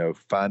coaches.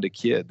 Find a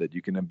kid that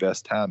you can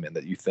invest time in,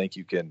 that you think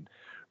you can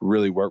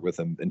really work with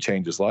him and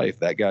change his life.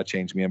 That guy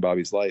changed me and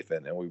Bobby's life,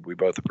 and we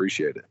both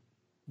appreciate it.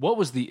 What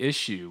was the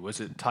issue? Was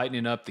it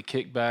tightening up the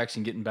kickbacks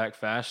and getting back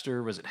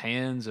faster? Was it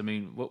hands? I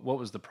mean, what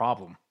was the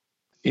problem?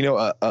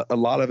 A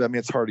lot of it, I mean,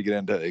 it's hard to get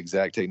into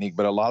exact technique,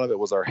 but a lot of it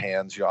was our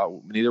hands.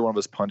 Neither one of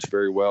us punched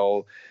very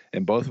well,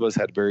 and both of us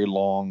had very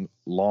long,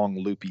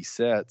 loopy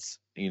sets,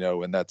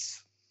 and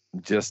that's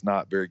just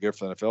not very good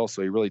for the NFL.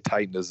 So he really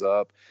tightened us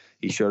up.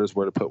 He showed us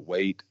where to put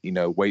weight.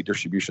 Weight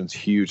distribution is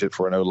huge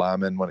for an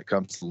O-lineman when it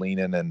comes to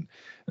leaning and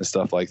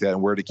stuff like that,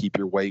 and where to keep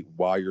your weight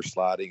while you're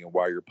sliding and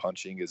while you're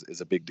punching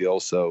is a big deal.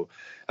 So,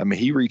 I mean,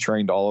 he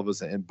retrained all of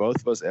us, and both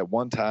of us at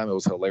one time, it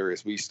was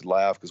hilarious. We used to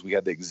laugh because we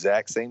had the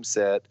exact same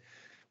set.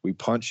 We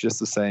punched just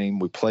the same.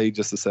 We played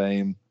just the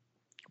same.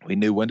 We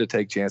knew when to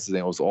take chances, and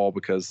it was all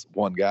because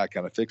one guy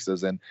kind of fixed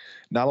us. And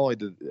not only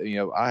did,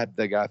 I had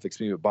that guy fix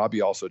me, but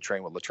Bobby also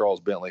trained with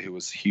LaCharles Bentley, who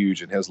was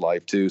huge in his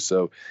life too.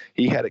 So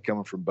he had it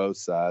coming from both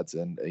sides.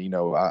 And,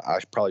 I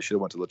probably should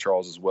have went to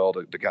LaCharles as well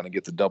to kind of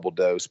get the double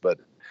dose. But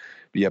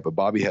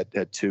Bobby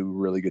had two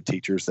really good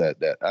teachers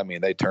that I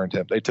mean, they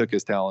took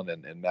his talent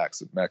and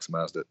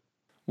maximized it.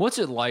 What's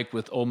it like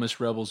with Ole Miss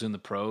Rebels in the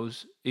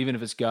pros, even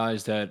if it's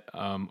guys that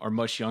are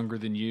much younger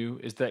than you?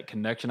 Is that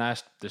connection? I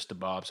asked this to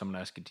Bob, so I'm going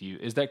to ask it to you.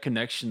 Is that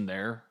connection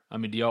there? I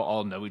mean, do y'all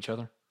all know each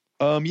other?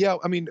 Yeah,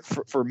 I mean,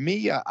 for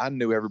me, I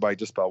knew everybody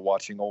just by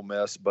watching Ole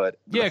Miss. But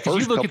yeah,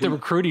 because you look at the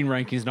recruiting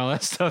rankings and all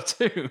that stuff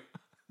too.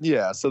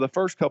 Yeah, so the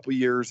first couple of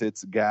years,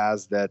 it's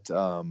guys that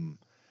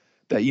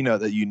that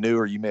you knew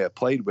or you may have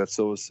played with.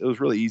 So it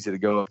was really easy to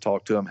go up,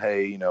 talk to them.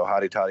 Hey,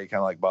 howdy toddy,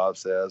 kind of like Bob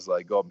says,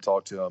 like go up and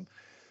talk to them.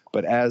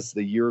 But as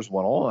the years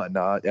went on,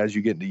 as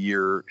you get into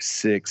year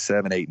 6,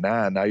 7, 8,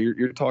 9, now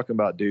you're talking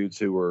about dudes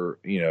who were,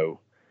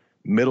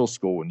 middle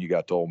school when you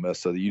got to Ole Miss,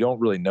 so that you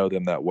don't really know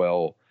them that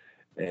well.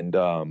 And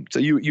so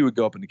you would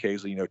go up and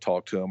occasionally,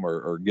 talk to them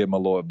or give them a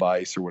little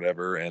advice or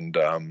whatever, and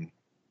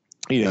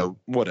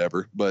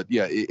whatever. But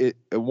yeah, it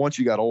once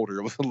you got older,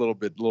 it was a little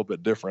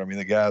bit different. I mean,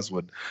 the guys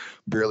would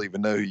barely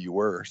even know who you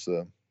were.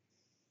 So,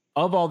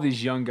 of all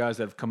these young guys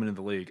that have come into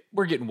the league,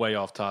 we're getting way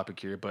off topic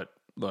here, but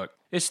look,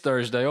 it's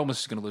Thursday. Ole Miss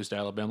is going to lose to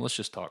Alabama. Let's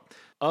just talk.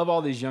 Of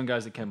all these young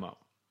guys that came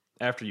up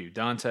after you,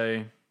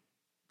 Dante,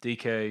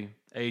 DK,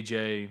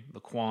 AJ,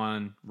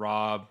 Laquan,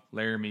 Rob,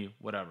 Laramie,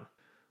 whatever,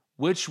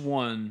 which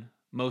one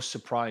most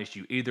surprised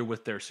you, either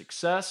with their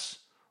success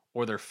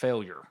or their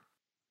failure?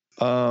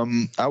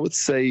 I would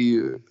say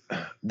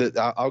that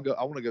I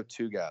want to go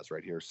two guys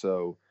right here.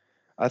 So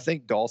I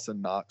think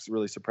Dawson Knox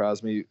really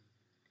surprised me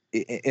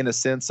in a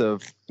sense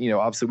of,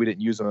 obviously we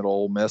didn't use him at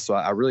Ole Miss, so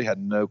I really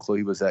had no clue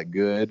he was that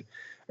good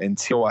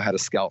until I had a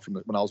scout from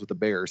when I was with the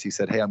Bears. He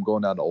said, hey, I'm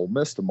going down to Ole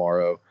Miss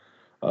tomorrow.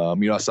 So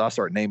I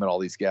started naming all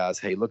these guys.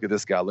 Hey, look at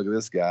this guy. Look at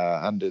this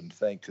guy. I didn't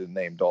think to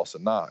name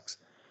Dawson Knox.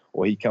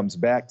 Well, he comes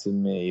back to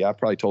me. I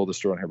probably told the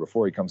story on here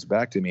before. He comes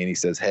back to me and he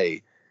says,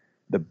 hey,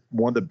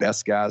 one of the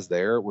best guys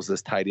there was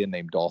this tight end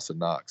named Dawson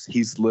Knox.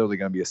 He's literally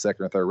going to be a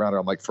second or third rounder.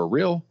 I'm like, for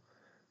real?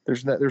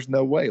 There's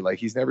no way. Like,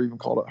 he's never even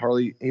called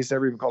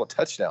a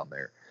touchdown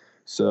there.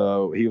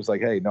 So he was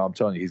like, hey, no, I'm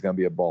telling you, he's going to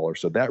be a baller.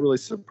 So that really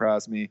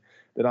surprised me.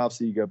 Then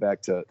obviously you go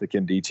back to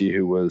Kendichi,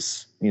 who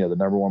was, the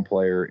number one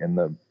player in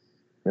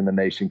the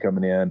nation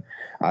coming in.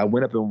 I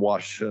went up and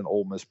watched an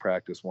Ole Miss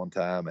practice one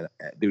time, and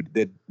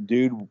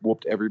dude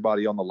whooped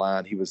everybody on the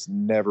line. He was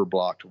never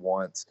blocked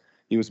once.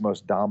 He was the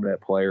most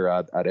dominant player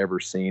I'd ever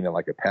seen in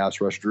like a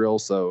pass rush drill.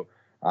 So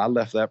I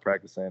left that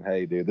practice saying,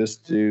 hey, dude, this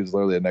dude's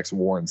literally the next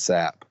Warren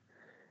Sapp.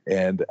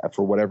 And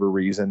for whatever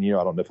reason, I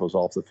don't know if it was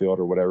off the field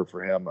or whatever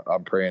for him,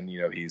 I'm praying,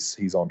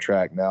 he's on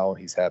track now.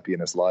 He's happy in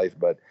his life,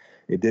 but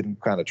it didn't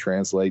kind of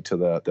translate to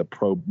the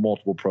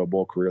multiple Pro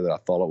Bowl career that I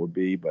thought it would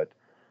be. But,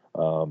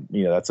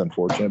 that's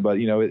unfortunate, but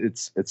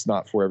it's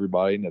not for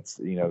everybody. And it's,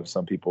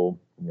 some people,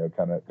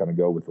 kind of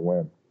go with the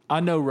win. I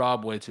know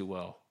Rob way too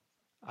well.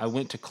 I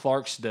went to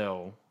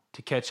Clarksdale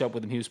to catch up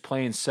with him. He was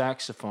playing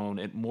saxophone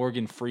at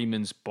Morgan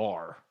Freeman's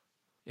bar,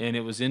 and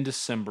it was in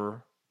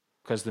December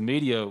because the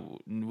media,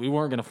 we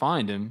weren't going to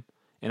find him,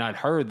 and I'd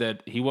heard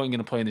that he wasn't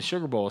going to play in the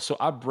Sugar Bowl. So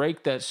I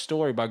break that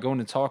story by going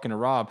and talking to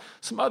Rob.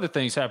 Some other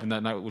things happened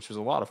that night, which was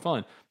a lot of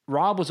fun.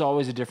 Rob was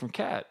always a different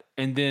cat.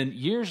 And then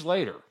years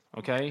later,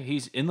 okay,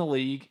 he's in the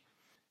league.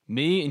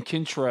 Me and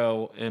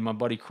Kentrell and my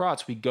buddy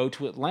Krotz, we go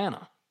to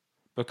Atlanta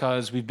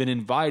because we've been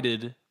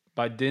invited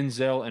by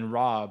Denzel and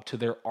Rob to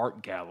their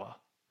art gala.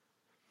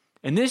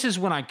 And this is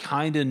when I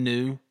kind of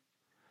knew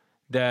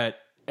that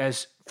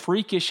as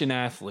freakish an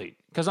athlete,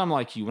 because I'm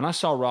like you, when I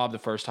saw Rob the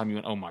first time, you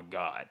went, oh my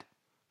God.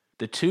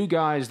 The two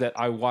guys that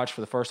I watched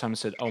for the first time and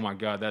said, oh my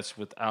God, that's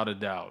without a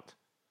doubt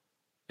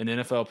an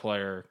NFL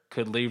player,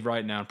 could leave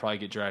right now and probably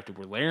get drafted,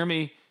 were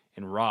Laramie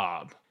and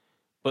Rob.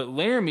 But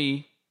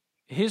Laramie,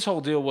 his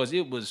whole deal was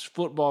it was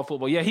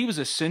football. Yeah, he was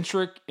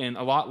eccentric and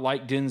a lot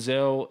like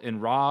Denzel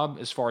and Rob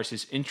as far as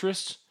his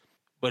interests,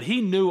 but he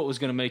knew what was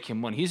going to make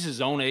him money. He's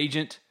his own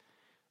agent,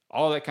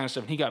 all that kind of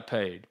stuff, and he got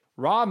paid.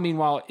 Rob,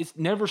 meanwhile, it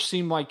never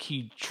seemed like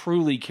he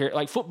truly cared.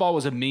 Like, football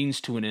was a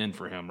means to an end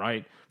for him,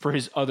 right? For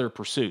his other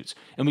pursuits.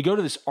 And we go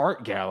to this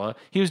art gala.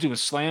 He was doing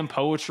slam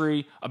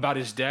poetry about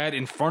his dad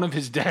in front of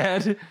his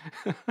dad,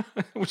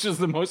 which is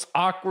the most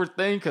awkward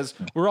thing because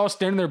we're all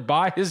standing there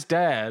by his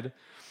dad.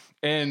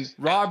 And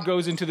Rob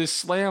goes into this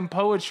slam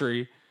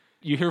poetry.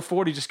 You hear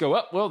 40 just go,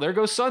 oh, well, there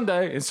goes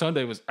Sunday. And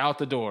Sunday was out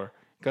the door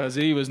because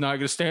he was not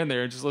going to stand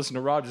there and just listen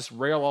to Rob just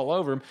rail all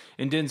over him.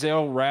 And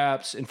Denzel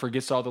raps and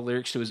forgets all the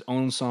lyrics to his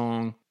own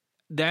song.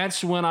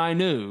 That's when I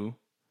knew,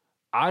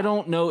 I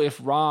don't know if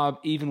Rob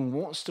even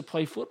wants to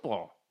play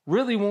football,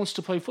 really wants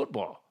to play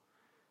football,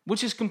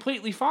 which is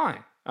completely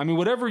fine. I mean,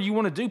 whatever you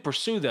want to do,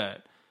 pursue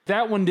that.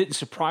 That one didn't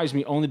surprise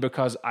me only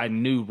because I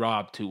knew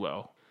Rob too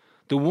well.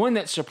 The one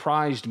that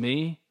surprised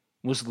me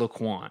was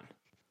Laquan.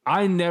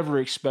 I never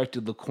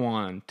expected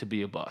Laquan to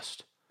be a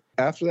bust.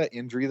 After that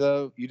injury,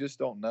 though, you just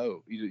don't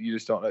know. You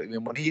just don't know. I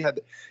mean,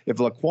 if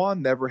Laquan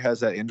never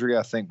has that injury,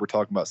 I think we're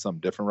talking about something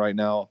different right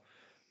now.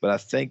 But I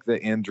think the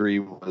injury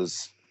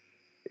was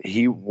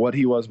what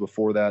he was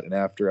before that and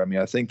after. I mean,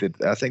 I think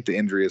the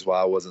injury is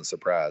why I wasn't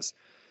surprised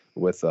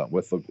with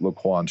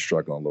Laquan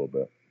struggling a little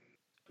bit.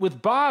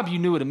 With Bob, you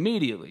knew it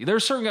immediately. There are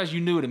certain guys you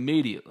knew it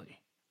immediately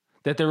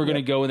that they were going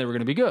to go and they were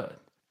going to be good.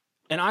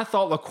 And I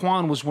thought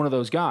Laquan was one of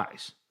those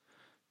guys.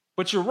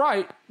 But you're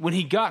right, when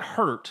he got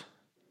hurt,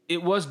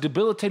 it was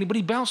debilitating, but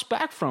he bounced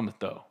back from it,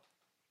 though.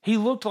 He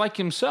looked like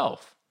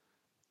himself.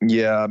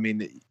 Yeah, I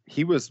mean,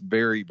 he was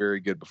very, very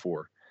good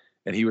before,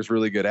 and he was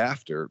really good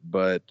after,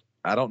 but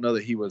I don't know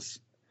that he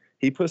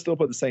still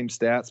put the same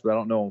stats, but I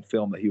don't know on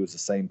film that he was the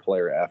same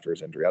player after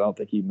his injury. I don't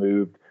think he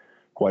moved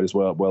quite as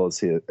well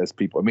as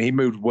people. I mean, he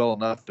moved well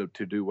enough to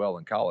do well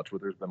in college,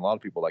 but there's been a lot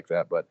of people like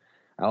that, but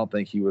I don't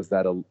think he was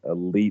that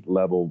elite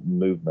level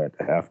movement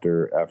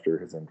after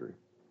his injury.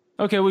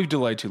 Okay, we've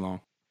delayed too long.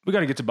 We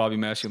got to get to Bobby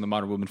Massie on the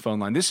Modern Women phone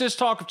line. This is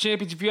Talk of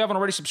Champions. If you haven't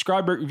already,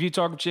 subscribe, rate, review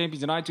Talk of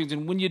Champions in iTunes.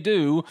 And when you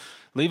do,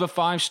 leave a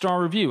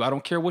 5-star review. I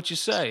don't care what you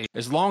say,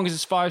 as long as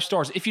it's 5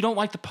 stars. If you don't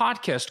like the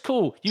podcast,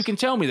 cool. You can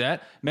tell me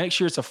that. Make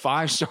sure it's a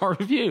 5-star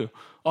review.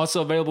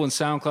 Also available in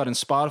SoundCloud and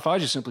Spotify.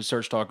 Just simply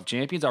search Talk of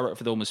Champions. I write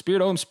for the Ole Miss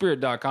Spirit,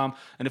 OleMissSpirit.com,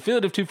 an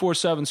affiliate of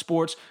 247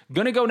 Sports.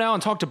 Going to go now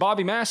and talk to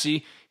Bobby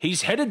Massie.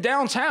 He's headed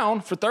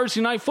downtown for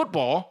Thursday Night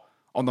Football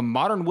on the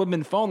Modern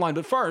Woodman phone line.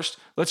 But first,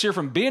 let's hear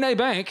from B&A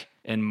Bank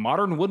and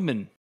Modern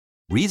Woodman.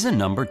 Reason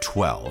number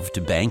 12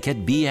 to bank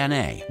at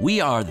B&A. We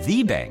are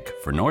the bank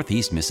for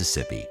Northeast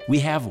Mississippi. We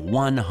have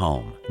one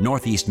home,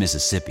 Northeast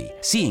Mississippi.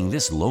 Seeing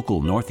this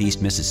local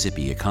Northeast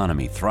Mississippi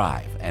economy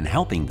thrive and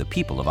helping the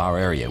people of our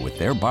area with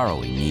their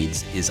borrowing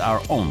needs is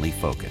our only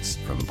focus.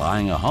 From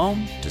buying a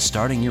home to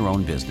starting your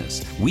own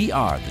business, we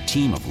are the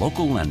team of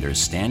local lenders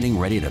standing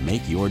ready to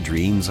make your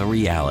dreams a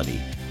reality.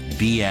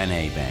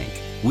 B&A Bank.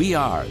 We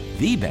are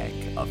the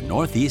bank of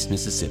Northeast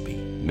Mississippi.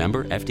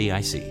 Member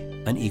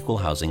FDIC, an equal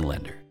housing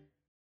lender.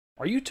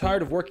 Are you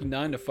tired of working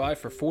 9 to 5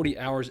 for 40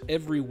 hours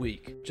every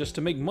week just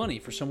to make money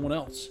for someone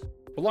else?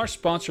 Well, our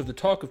sponsor of the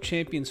Talk of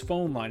Champions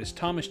phone line is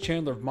Thomas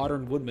Chandler of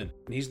Modern Woodman,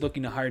 and he's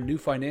looking to hire new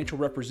financial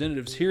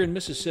representatives here in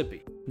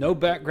Mississippi. No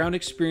background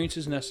experience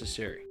is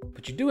necessary,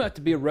 but you do have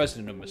to be a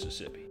resident of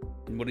Mississippi.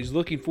 And what he's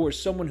looking for is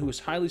someone who is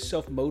highly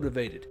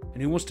self-motivated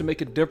and who wants to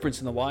make a difference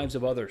in the lives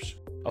of others.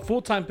 A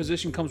full-time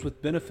position comes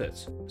with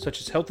benefits,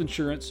 such as health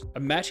insurance, a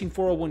matching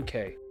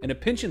 401k, and a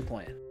pension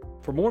plan.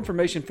 For more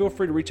information, feel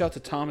free to reach out to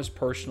Thomas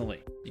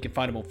personally. You can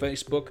find him on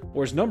Facebook,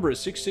 or his number is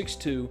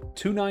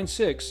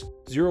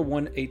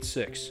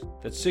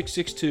 662-296-0186. That's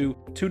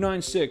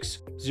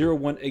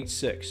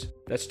 662-296-0186.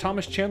 That's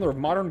Thomas Chandler of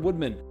Modern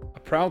Woodman, a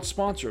proud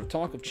sponsor of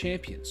Talk of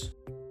Champions.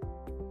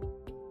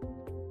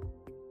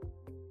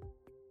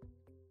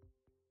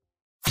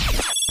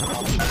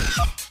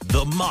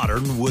 The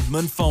Modern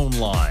Woodman phone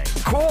line.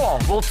 Cool,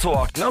 we'll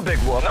talk. No big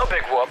whoop. No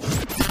big whoop.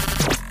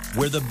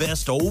 Where the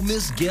best Ole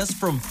Miss guests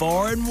from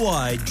far and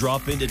wide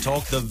drop in to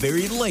talk the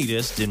very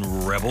latest in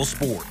Rebel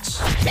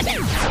sports.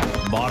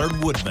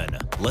 Modern Woodman,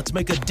 let's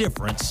make a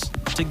difference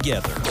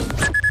together.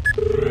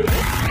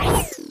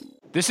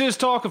 This is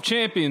Talk of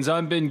Champions.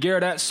 I'm Ben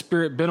Garrett at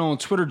Spirit Ben on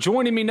Twitter.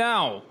 Joining me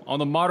now on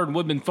the Modern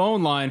Woodman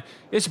phone line,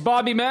 it's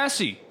Bobby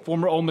Massie,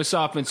 former Ole Miss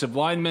offensive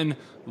lineman,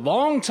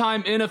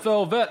 longtime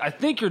NFL vet. I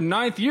think your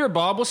 9th year,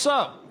 Bob. What's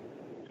up?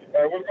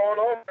 Hey, what's going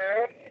on,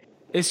 man?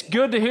 It's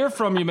good to hear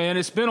from you, man.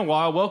 It's been a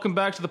while. Welcome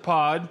back to the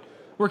pod.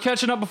 We're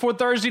catching up before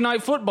Thursday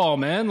night football,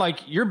 man. Like,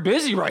 you're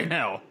busy right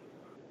now.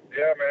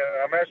 Yeah,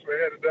 man. I'm actually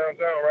headed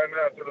downtown right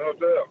now to the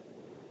hotel.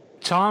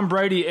 Tom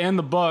Brady and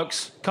the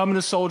Bucs coming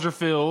to Soldier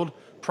Field.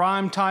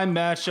 Primetime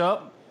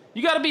matchup.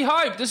 You got to be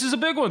hyped. This is a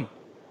big one.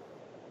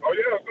 Oh,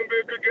 yeah. It's going to be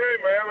a good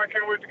game, man. I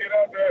can't wait to get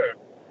out there.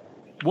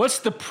 What's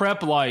the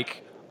prep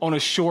like on a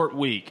short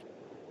week?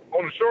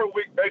 On a short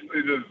week,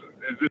 basically,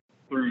 it's just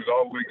throughs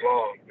all week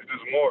long. It's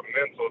just more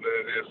mental than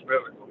it is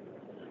physical.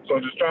 So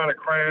just trying to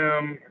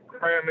cram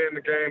in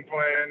the game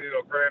plan,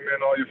 cram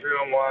in all your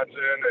film watching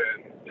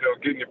and,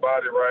 getting your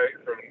body right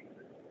from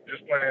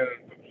just playing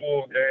the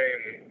full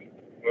game,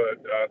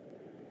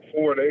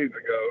 4 days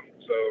ago.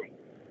 So,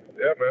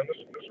 yeah, man,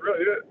 that's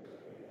really it.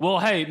 Well,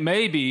 hey,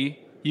 maybe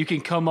you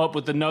can come up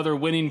with another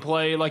winning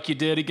play like you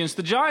did against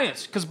the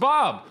Giants. Because,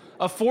 Bob,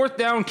 a 4th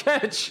down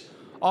catch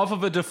off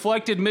of a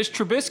deflected Mitch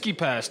Trubisky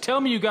pass.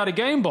 Tell me you got a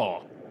game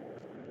ball.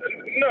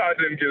 No, I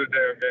didn't get a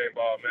damn game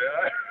ball,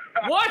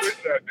 man. What? I wish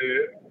I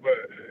did,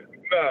 but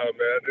no,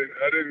 man,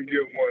 I didn't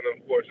get one,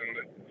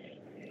 unfortunately.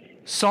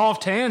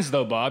 Soft hands,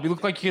 though, Bob. You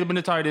look like you could have been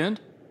a tight end.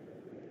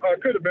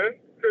 Could have been.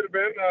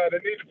 They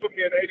need to put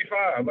me in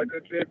 85, like they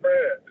did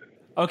Brad.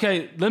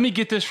 Okay, let me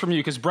get this from you,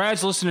 because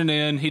Brad's listening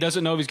in. He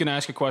doesn't know if he's going to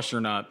ask a question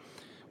or not.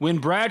 When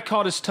Brad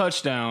caught his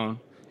touchdown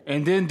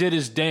and then did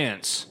his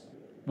dance,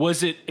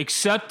 was it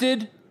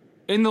accepted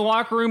in the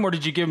locker room, or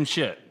did you give him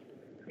shit?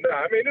 No,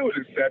 I mean, it was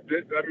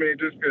accepted. I mean,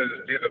 just because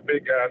he's a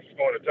big guy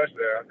scoring a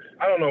touchdown.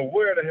 I don't know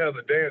where the hell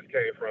the dance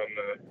came from,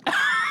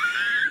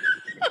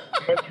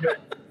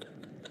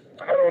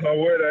 I don't know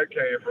where that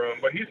came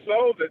from, but he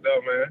sold it,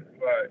 though, man.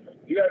 Like,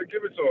 you got to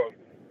give it to him.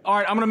 All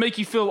right, I'm going to make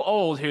you feel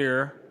old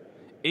here.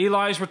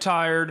 Eli's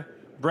retired.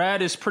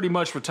 Brad is pretty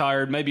much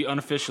retired, maybe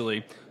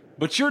unofficially.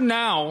 But you're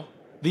now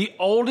the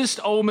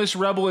oldest Ole Miss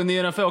Rebel in the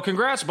NFL.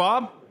 Congrats,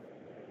 Bob.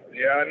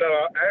 Yeah, I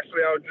know.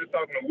 Actually, I was just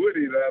talking to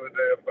Woody the other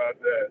day about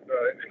that.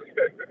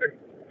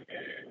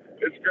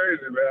 It's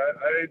crazy, man.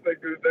 I didn't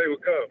think this day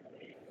would come.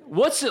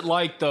 What's it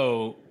like,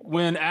 though,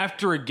 when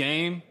after a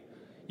game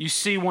you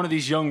see one of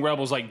these young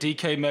Rebels like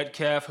DK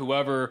Metcalf,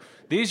 whoever?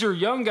 These are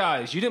young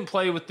guys. You didn't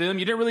play with them.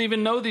 You didn't really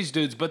even know these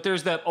dudes, but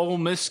there's that Ole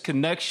Miss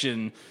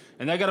connection,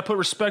 and they got to put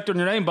respect on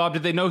your name, Bob.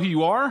 Did they know who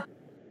you are?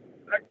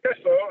 I guess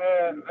so.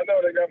 I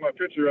know they got my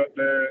picture up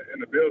there in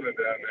the building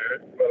down there,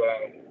 but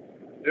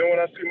then when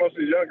I see most of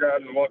these young guys,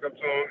 just walk up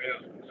to them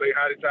and say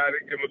howdy tighty,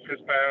 give them a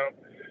fist pound,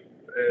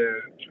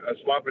 and I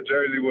swap a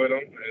jersey with them,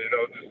 and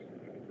just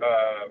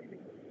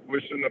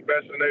wish them the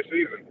best in their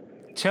season.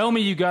 Tell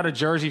me you got a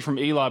jersey from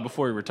Eli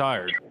before he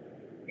retired.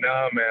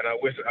 Nah, man, I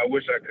wish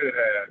I could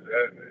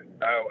have.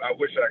 I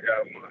wish I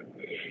got one.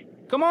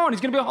 Come on, he's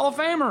gonna be a Hall of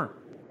Famer.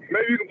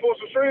 Maybe you can pull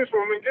some strings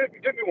for me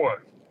and get me one.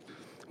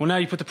 Well, now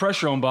you put the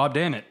pressure on, Bob.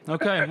 Damn it.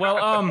 Okay,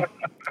 well,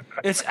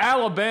 it's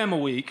Alabama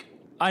week.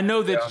 I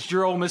know that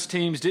your Ole Miss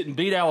teams didn't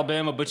beat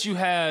Alabama, but you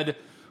had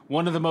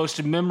one of the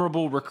most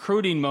memorable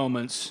recruiting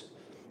moments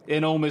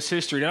in Ole Miss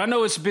history. And I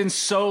know it's been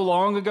so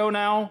long ago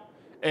now,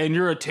 and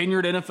you're a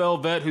tenured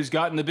NFL vet who's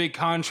gotten the big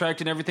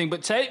contract and everything,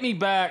 but take me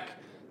back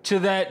to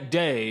that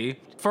day.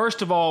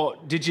 First of all,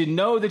 did you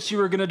know that you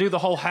were going to do the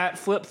whole hat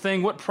flip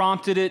thing? What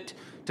prompted it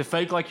to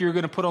fake like you were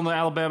going to put on the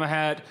Alabama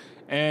hat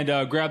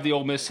and grab the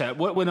Ole Miss hat?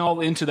 What went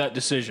all into that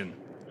decision?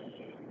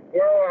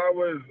 Well, I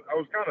was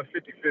kind of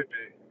 50-50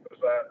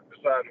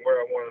 deciding where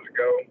I wanted to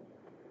go.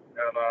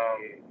 And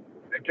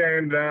it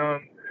came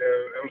down,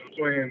 it was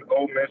between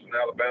Ole Miss and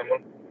Alabama.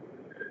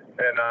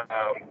 And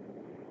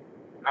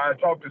I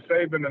talked to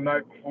Saban the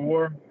night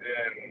before, and,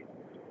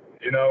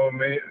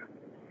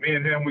 me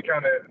and him,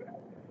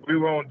 we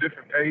were on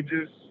different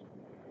pages.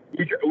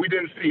 We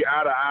didn't see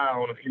eye to eye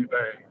on a few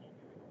things.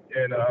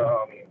 And,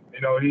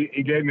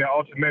 he gave me an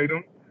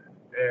ultimatum,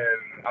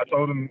 and I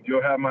told him,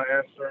 you'll have my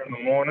answer in the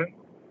morning.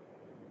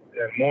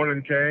 And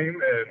morning came,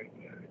 and,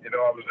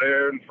 I was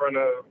there in front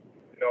of,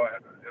 it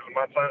was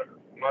my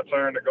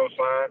turn to go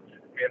sign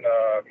and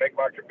make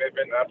my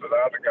commitment after the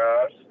other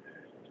guys.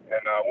 And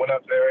I went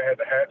up there and had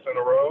the hats in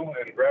a row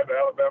and grabbed the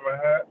Alabama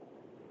hat.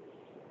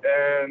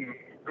 And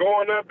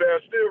going up there,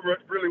 I still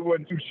really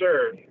wasn't too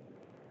sure.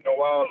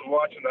 While I was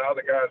watching the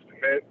other guys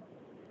commit,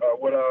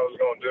 what I was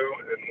going to do.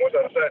 And once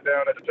I sat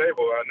down at the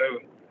table, I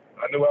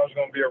knew I was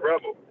going to be a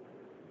rebel.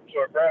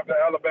 So I grabbed the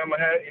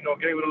Alabama hat,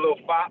 gave it a little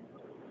pop,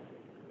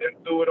 and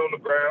threw it on the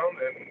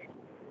ground, and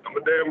I'm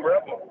a damn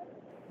rebel.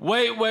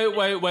 Wait.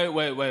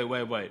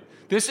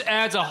 This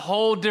adds a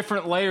whole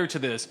different layer to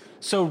this.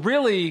 So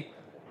really,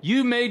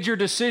 you made your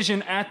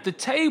decision at the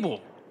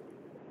table.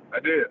 I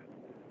did.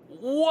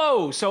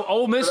 Whoa, so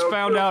Ole Miss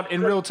found out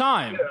in real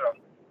time.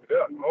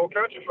 Yeah, the whole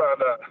country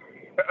found out.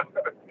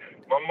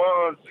 My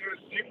mom,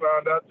 she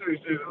found out too.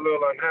 She was a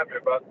little unhappy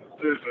about the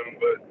decision,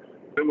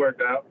 but it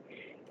worked out.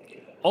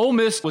 Ole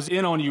Miss was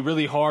in on you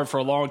really hard for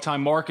a long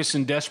time.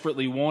 Marcusson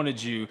desperately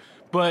wanted you.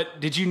 But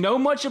did you know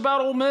much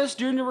about Ole Miss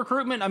during your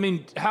recruitment? I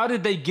mean, how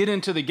did they get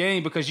into the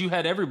game? Because you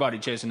had everybody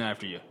chasing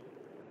after you.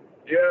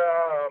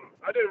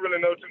 I didn't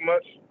really know too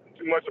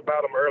much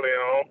about him early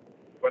on,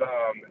 but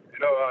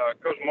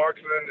Coach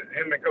Markson,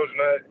 him and Coach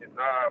Nutt,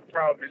 I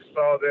probably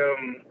saw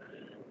them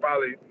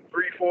probably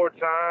 3-4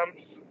 times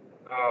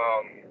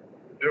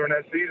during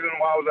that season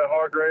while I was at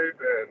Hargrave,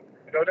 and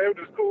they were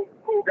just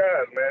cool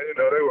guys, man.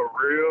 They were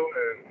real,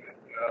 and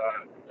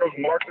Coach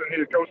Markson, he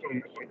had coached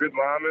some good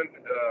linemen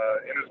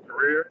in his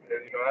career,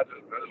 and I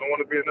just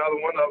want to be another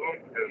one of them.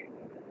 And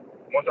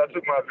once I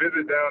took my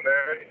visit down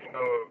there,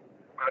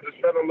 I just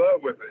fell in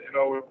love with it,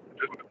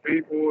 just with the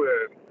people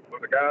and with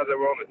the guys that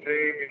were on the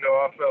team.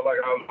 I felt like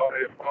I was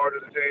already a part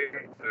of the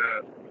team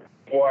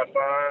before I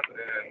signed,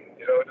 and,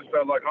 it just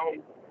felt like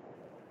home.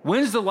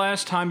 When's the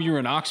last time you were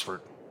in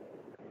Oxford?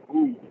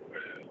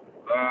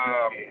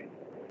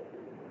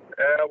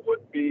 That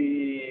would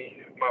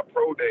be my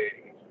pro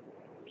days,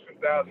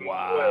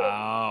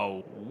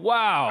 2012.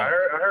 Wow. I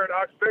heard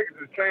Ox Vegas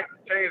has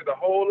changed a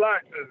whole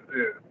lot since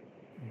then.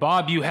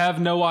 Bob, you have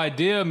no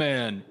idea,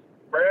 man.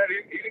 Brad,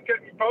 he didn't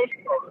keep me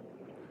posted on it.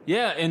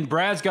 Yeah, and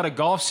Brad's got a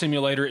golf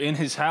simulator in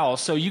his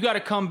house, so you got to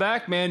come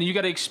back, man, and you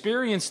got to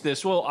experience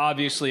this. Well,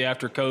 obviously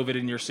after COVID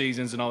and your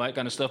seasons and all that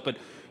kind of stuff, but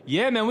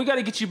yeah, man, we got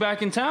to get you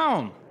back in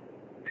town.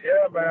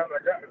 Yeah, man,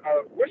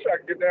 I wish I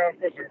could get down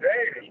for some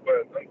games,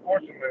 but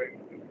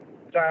unfortunately,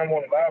 time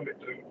won't allow me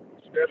to.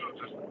 Schedule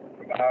just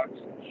relax.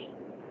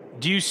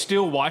 Do you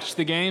still watch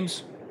the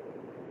games?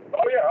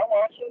 Oh yeah, I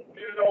watch them.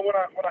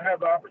 When I have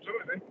the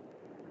opportunity.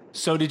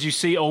 So did you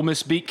see Ole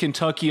Miss beat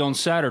Kentucky on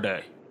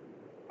Saturday?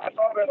 I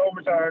saw that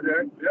overtime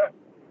game, yeah.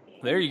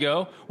 There you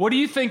go. What do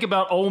you think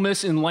about Ole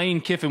Miss and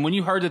Lane Kiffin? When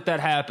you heard that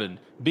happened,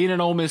 being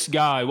an Ole Miss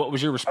guy, what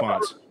was your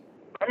response?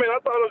 I thought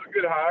it was a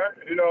good hire.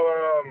 He's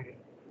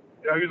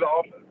an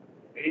offense.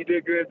 He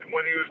did good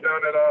when he was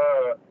down at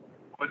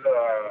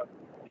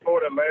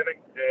Florida Atlantic,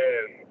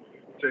 and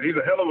said he's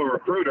a hell of a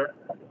recruiter.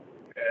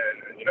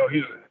 And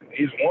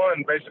he's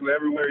won basically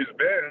everywhere he's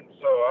been.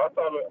 So I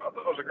thought it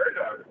was a great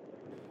hire.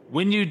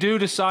 When you do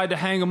decide to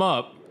hang him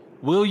up,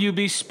 will you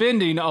be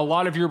spending a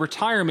lot of your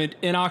retirement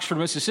in Oxford,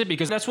 Mississippi?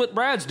 Because that's what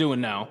Brad's doing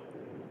now.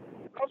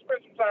 I'll spend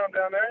some time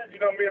down there.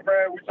 Me and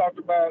Brad, we talked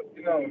about,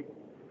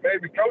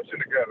 maybe coaching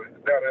together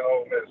down at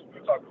Ole Miss. We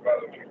talked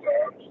about it a few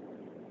times.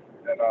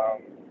 And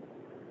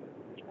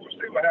we'll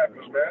see what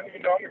happens, man.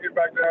 I'm going to get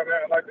back down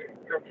there. I'd like to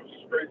come to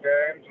some great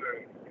games.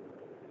 And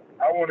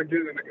I want to get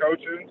into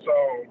coaching. So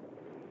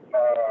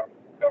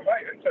I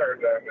might intern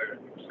down there.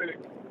 We'll see.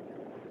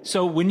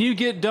 So when you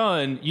get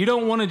done, you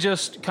don't want to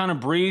just kind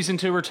of breeze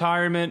into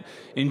retirement,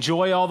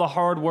 enjoy all the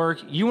hard work.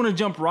 You want to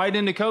jump right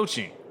into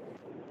coaching.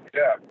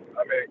 Yeah,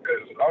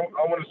 because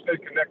I want to stay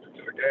connected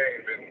to the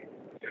game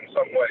in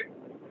some way.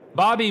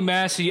 Bobby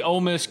Massie,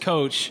 Ole Miss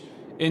coach,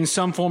 in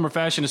some form or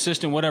fashion,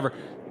 assistant, whatever.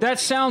 That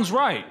sounds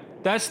right.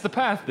 That's the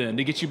path then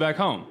to get you back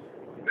home.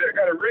 Yeah, it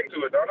got a ring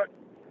to it, don't it?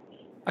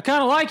 I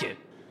kind of like it.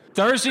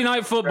 Thursday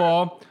night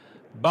football,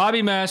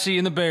 Bobby Massie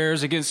and the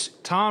Bears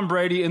against Tom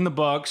Brady and the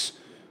Bucks.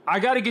 I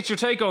got to get your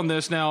take on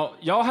this. Now,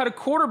 y'all had a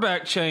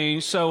quarterback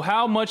change, so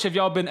how much have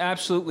y'all been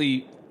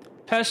absolutely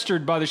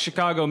pestered by the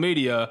Chicago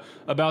media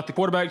about the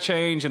quarterback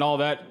change and all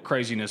that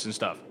craziness and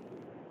stuff?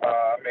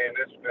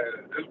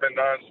 It's been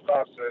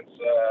nonstop since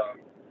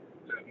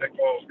Nick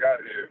Foles got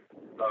here.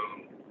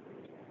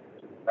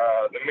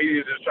 The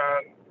media just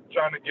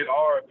trying to get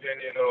our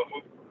opinion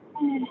of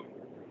who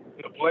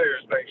the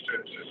players think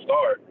should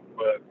start,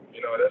 but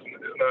it's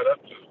not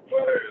up to the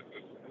players.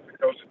 It's the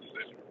coach's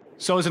decision.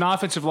 So as an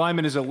offensive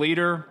lineman, as a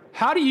leader,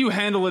 how do you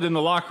handle it in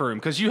the locker room?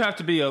 Because you have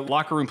to be a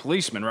locker room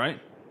policeman, right?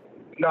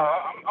 No,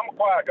 I'm a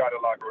quiet guy in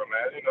the locker room,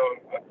 man.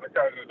 I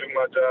kind of just do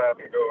my job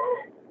and go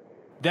home.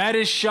 That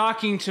is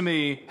shocking to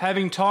me,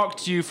 having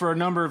talked to you for a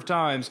number of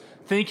times,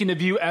 thinking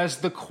of you as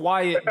the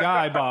quiet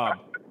guy, Bob.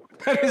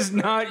 That is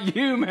not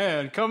you,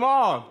 man. Come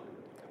on.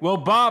 Well,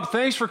 Bob,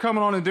 thanks for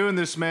coming on and doing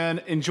this,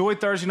 man. Enjoy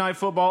Thursday night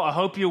football. I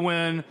hope you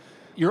win.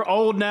 You're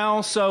old now,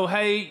 so,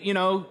 hey,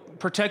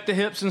 protect the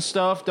hips and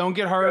stuff. Don't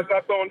get hurt.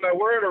 Stop throwing that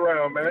word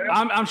around, man.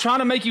 I'm trying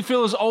to make you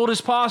feel as old as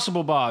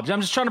possible, Bob.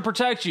 I'm just trying to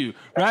protect you.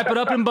 Wrap it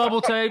up in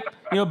bubble tape,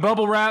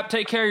 bubble wrap.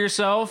 Take care of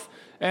yourself,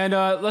 and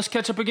let's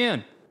catch up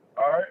again.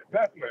 All right,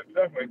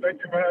 definitely.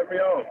 Thank you for having me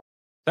on.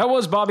 That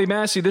was Bobby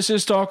Massie. This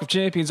is Talk of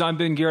Champions. I'm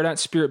Ben Garrett at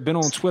Spirit Ben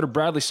on Twitter.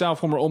 Bradley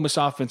South, former Ole Miss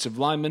offensive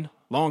lineman,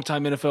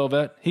 longtime NFL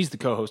vet. He's the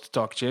co-host of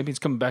Talk of Champions.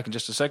 Coming back in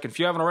just a second. If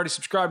you haven't already,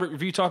 subscribe, rate,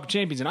 review Talk of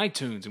Champions in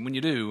iTunes. And when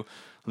you do,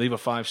 leave a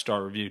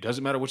 5-star review.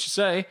 Doesn't matter what you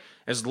say,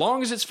 as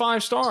long as it's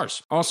 5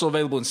 stars. Also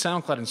available in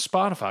SoundCloud and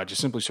Spotify.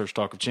 Just simply search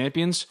Talk of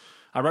Champions.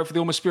 I write for the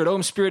Ole Miss Spirit,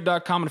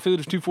 OleMissSpirit.com, and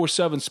affiliate of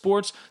 247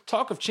 Sports.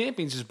 Talk of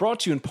Champions is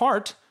brought to you in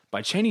part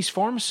by Cheney's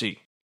Pharmacy.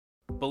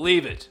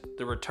 Believe it,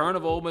 the return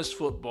of Ole Miss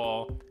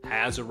football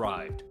has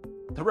arrived.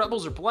 The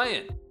Rebels are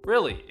playing.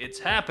 Really, it's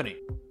happening.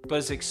 But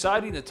as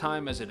exciting a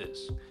time as it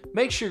is,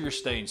 make sure you're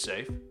staying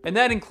safe, and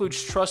that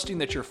includes trusting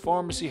that your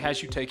pharmacy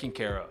has you taken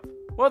care of.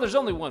 Well, there's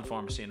only one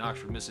pharmacy in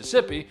Oxford,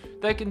 Mississippi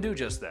that can do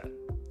just that.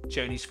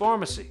 Cheney's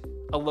Pharmacy.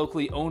 a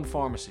locally owned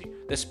pharmacy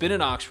that's been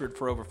in Oxford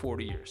for over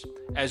 40 years,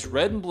 as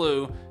red and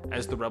blue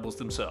as the Rebels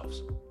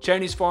themselves.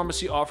 Cheney's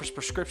Pharmacy offers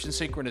prescription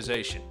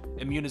synchronization,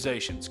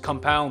 immunizations,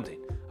 compounding,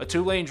 a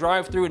 2-lane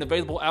drive-through, and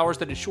available hours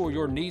that ensure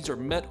your needs are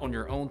met on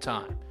your own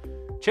time.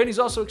 Cheney's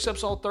also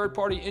accepts all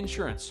third-party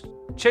insurance.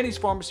 Cheney's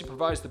Pharmacy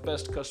provides the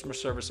best customer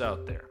service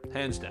out there.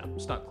 Hands down,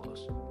 it's not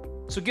close.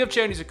 So give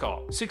Cheney's a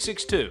call,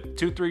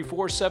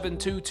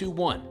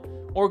 662-234-7221,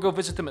 or go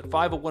visit them at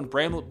 501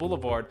 Bramlett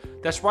Boulevard.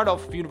 That's right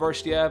off of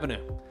University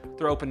Avenue.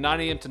 They're open 9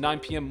 a.m. to 9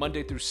 p.m.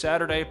 Monday through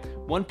Saturday,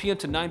 1 p.m.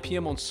 to 9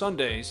 p.m. on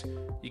Sundays.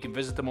 You can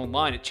visit them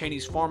online at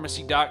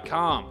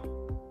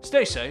Cheney'sPharmacy.com.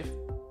 Stay safe,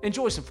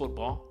 enjoy some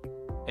football,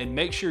 and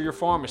make sure your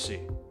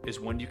pharmacy is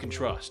one you can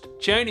trust.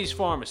 Cheney's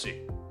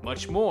Pharmacy,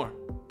 much more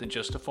than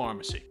just a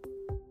pharmacy.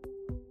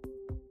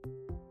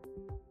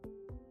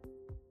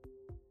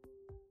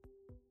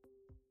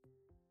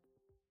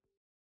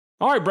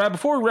 All right, Brad,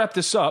 before we wrap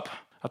this up,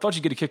 I thought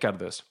you'd get a kick out of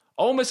this.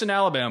 Ole Miss and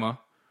Alabama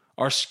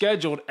are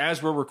scheduled,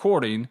 as we're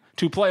recording,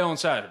 to play on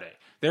Saturday.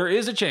 There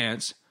is a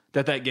chance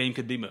that that game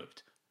could be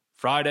moved.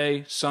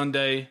 Friday,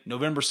 Sunday,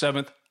 November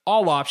 7th,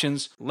 all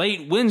options.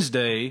 Late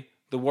Wednesday,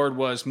 the word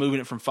was moving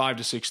it from 5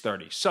 to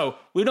 6:30. So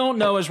we don't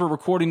know as we're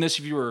recording this.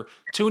 If you were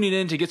tuning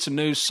in to get some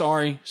news,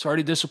 sorry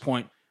to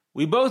disappoint.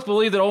 We both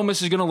believe that Ole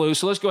Miss is going to lose,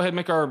 so let's go ahead and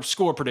make our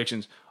score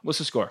predictions. What's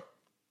the score?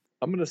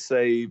 I'm going to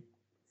say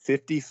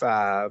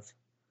 55.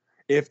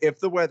 If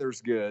the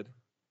weather's good,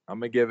 I'm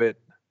going to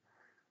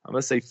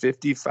say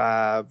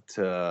 55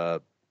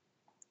 to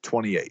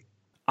 28.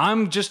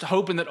 I'm just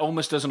hoping that Ole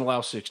Miss doesn't allow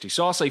 60.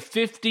 So I'll say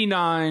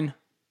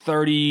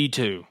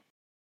 59-32.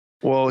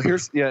 Well,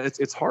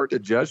 it's hard to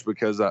judge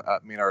because I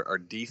mean our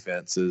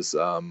defense is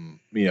I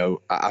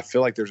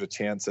feel like there's a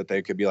chance that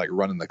they could be like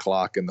running the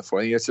clock in the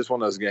fourth. It's just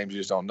one of those games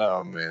you just don't know.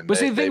 I mean, but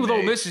see, the thing with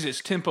Ole Miss is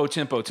it's tempo.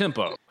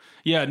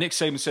 Yeah, Nick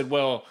Saban said,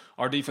 well,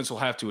 our defense will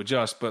have to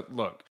adjust. But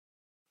look,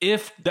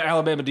 if the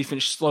Alabama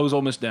defense slows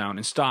Ole Miss down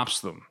and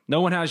stops them,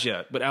 no one has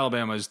yet, but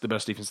Alabama is the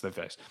best defense they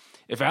face.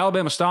 If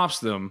Alabama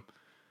stops them,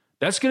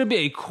 that's going to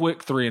be a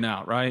quick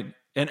 3-and-out, right?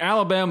 And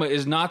Alabama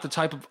is not the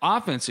type of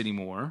offense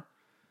anymore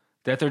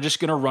that they're just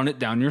going to run it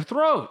down your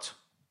throat.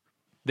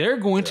 They're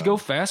going to go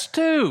fast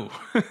too,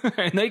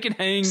 and they can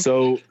hang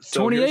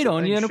 28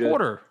 on you in a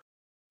quarter.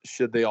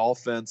 Should the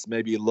offense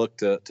maybe look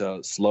to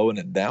slowing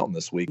it down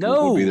this week?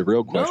 Would be the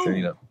real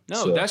question.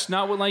 No, that's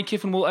not what Lane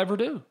Kiffin will ever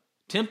do.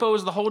 Tempo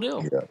is the whole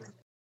deal. Yeah.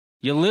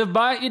 You live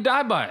by it, you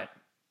die by it.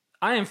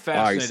 I am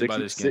fascinated by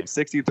this game.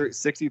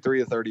 63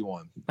 to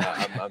 31.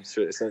 I'm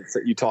sure since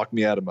you talked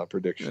me out of my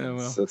predictions. Yeah,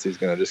 well. Since he's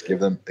going to give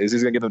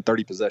them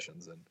 30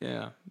 possessions. And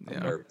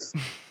I'm nervous.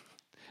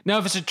 Now,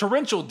 if it's a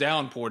torrential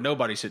downpour,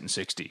 nobody's hitting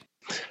 60.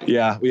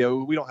 Yeah, we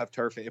don't have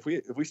turf. If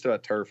we still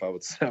had turf, I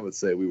would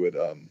say we would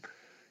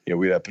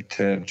we'd have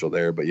potential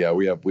there. But yeah,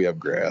 we have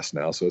grass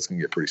now, so it's going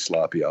to get pretty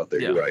sloppy out there.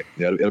 Yeah. You're right.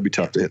 Yeah, it'll be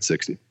tough to hit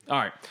 60. All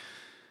right.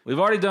 We've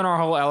already done our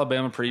whole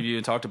Alabama preview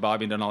and talked to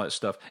Bobby and done all that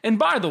stuff. And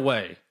by the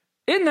way,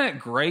 isn't that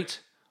great?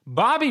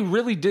 Bobby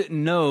really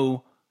didn't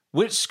know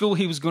which school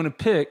he was going to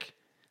pick,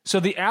 so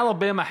the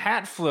Alabama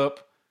hat flip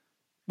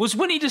was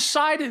when he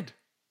decided.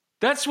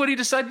 That's when he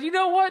decided, you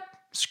know what?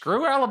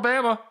 Screw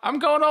Alabama. I'm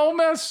going to Ole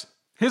Miss.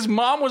 His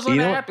mom was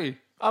unhappy.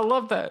 I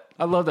love that.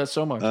 I love that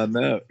so much. I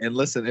know. And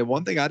listen, and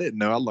one thing I didn't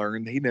know, I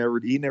learned, he never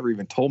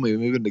even told me.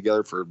 We've been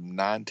together for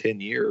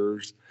 9-10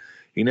 years.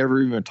 He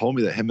never even told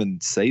me that him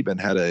and Saban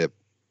had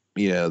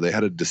they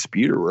had a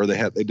dispute or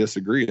they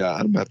disagreed.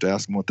 I'm gonna have to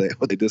ask them what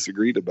they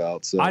disagreed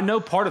about. So I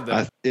know part of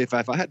that. If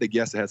I had to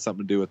guess, it had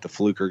something to do with the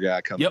Fluker guy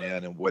coming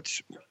in and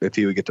if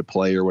he would get to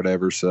play or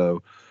whatever.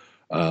 So,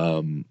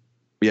 and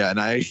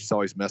I used to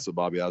always mess with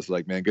Bobby. I was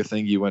like, man, good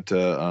thing you went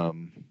to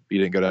you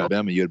didn't go to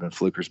Alabama. You would have been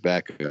Fluker's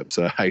backup.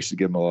 So I used to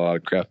give him a lot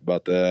of crap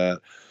about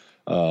that.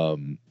 So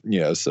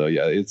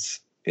yeah,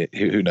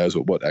 who knows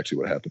what actually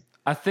would happen.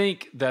 I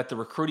think that the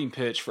recruiting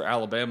pitch for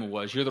Alabama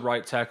was, you're the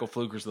right tackle,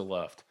 Fluker's the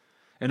left.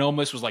 And Ole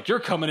Miss was like, you're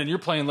coming in, you're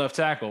playing left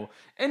tackle.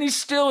 And he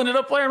still ended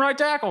up playing right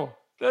tackle.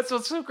 That's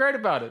what's so great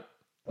about it.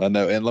 I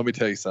know. And let me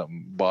tell you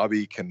something.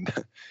 Bobby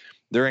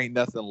there ain't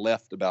nothing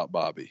left about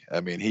Bobby.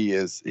 I mean,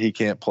 he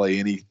can't play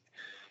any.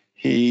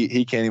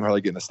 He can't even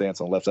hardly get in a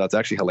stance on the left side. It's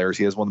actually hilarious.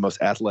 He has one of the most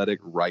athletic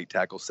right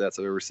tackle sets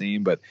I've ever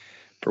seen. But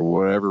for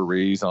whatever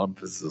reason,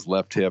 his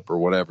left hip or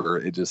whatever,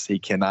 he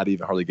cannot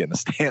even hardly get in a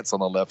stance on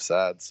the left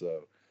side.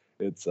 So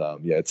it's a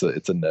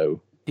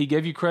no. He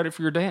gave you credit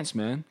for your dance,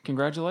 man.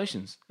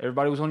 Congratulations.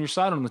 Everybody was on your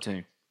side on the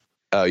team.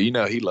 Oh, he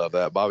loved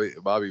that.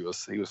 Bobby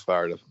was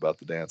fired up about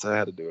the dance. I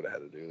had to do what I had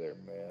to do there,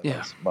 man. Yeah.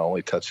 That's my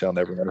only touchdown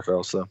ever in the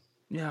NFL. So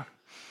yeah.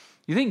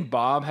 You think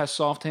Bob has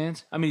soft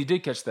hands? I mean, he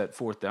did catch that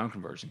 4th down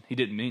conversion. He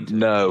didn't mean to.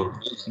 No,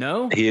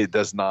 he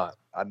does not.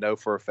 I know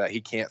for a fact he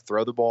can't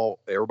throw the ball.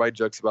 Everybody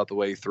jokes about the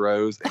way he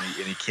throws, and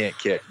he can't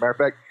kick. Matter of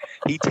fact,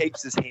 he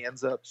tapes his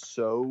hands up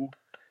so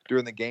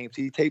during the games.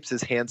 He tapes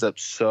his hands up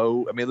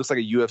so. I mean, it looks like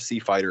a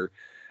UFC fighter.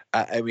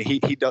 I mean, he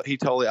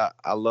totally.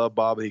 I love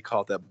Bob. He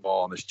caught that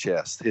ball on his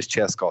chest. His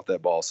chest caught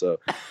that ball. So,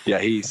 yeah,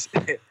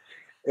 it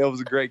was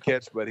a great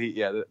catch. But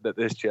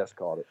his chest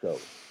caught it. So.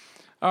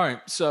 All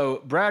right,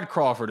 so Brad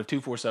Crawford of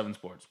 247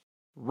 Sports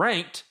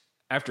ranked,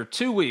 after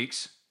 2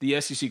 weeks, the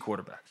SEC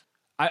quarterbacks.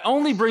 I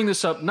only bring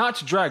this up not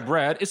to drag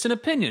Brad. It's an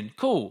opinion.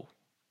 Cool.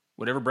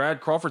 Whatever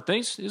Brad Crawford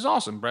thinks is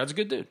awesome. Brad's a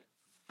good dude.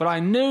 But I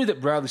knew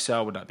that Bradley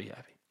Sowell would not be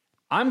happy.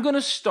 I'm going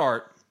to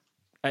start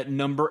at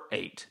number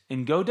 8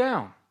 and go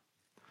down.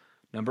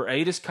 Number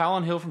 8 is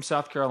Colin Hill from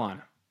South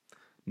Carolina.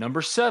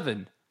 Number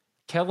 7,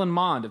 Kellen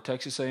Mond of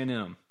Texas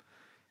A&M.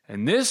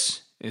 And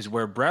this is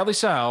where Bradley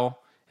Sowell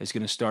is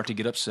going to start to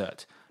get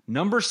upset.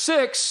 Number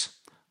 6,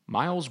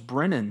 Miles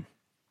Brennan.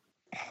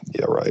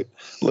 Yeah, right.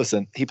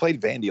 Listen, he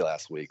played Vandy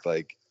last week.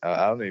 Like,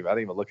 I didn't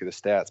even look at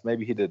his stats.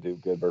 Maybe he did do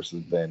good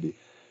versus Vandy.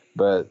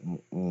 But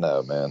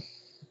no, man.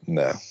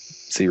 No.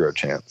 0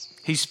 chance.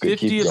 He's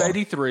 50 of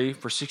 83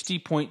 for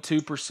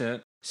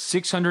 60.2%,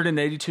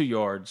 682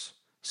 yards,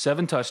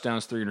 7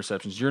 touchdowns, 3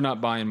 interceptions. You're not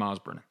buying Miles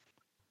Brennan.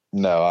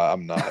 No,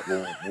 I'm not.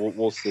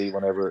 We'll see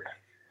whenever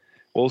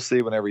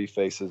he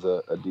faces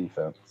a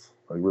defense,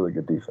 a really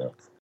good defense.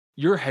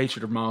 Your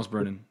hatred of Miles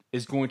Brennan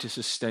is going to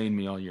sustain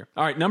me all year.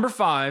 All right, number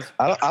 5.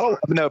 I don't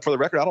know. For the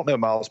record, I don't know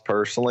Miles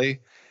personally.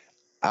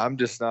 I'm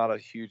just not a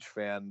huge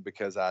fan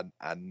because I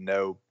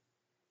know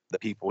the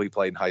people he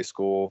played in high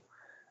school.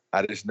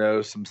 I just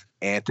know some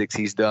antics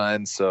he's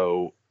done,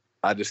 so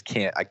I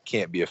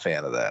can't be a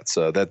fan of that.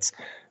 So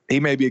he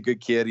may be a good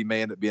kid. He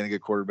may end up being a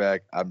good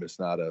quarterback. I'm just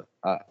not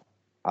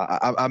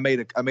I made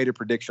a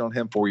prediction on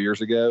him 4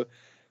 years ago,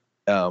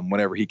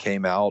 whenever he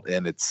came out,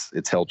 and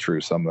it's held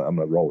true. So I'm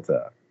gonna roll with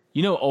that.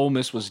 You know, Ole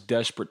Miss was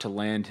desperate to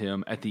land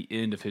him at the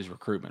end of his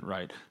recruitment,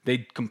 right?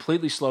 They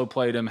completely slow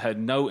played him, had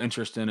no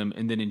interest in him,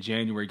 and then in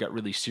January got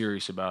really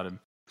serious about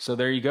him. So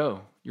there you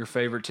go. Your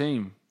favorite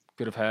team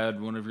could have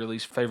had one of your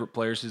least favorite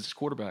players as his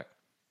quarterback.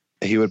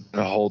 He would have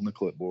been holding the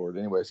clipboard.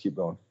 Anyways, keep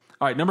going.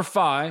 All right, number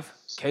 5,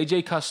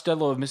 KJ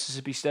Costello of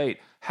Mississippi State.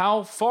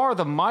 How far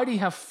the mighty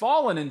have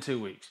fallen in 2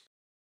 weeks.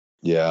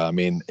 Yeah, I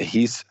mean,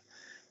 he's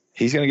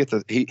going to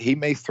get he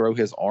may throw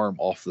his arm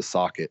off the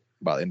socket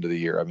by the end of the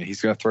year. I mean, he's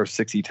going to throw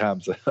 60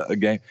 times a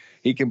game.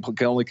 He can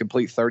only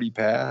complete 30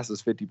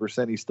 passes,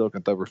 50%. He still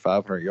can throw over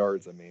 500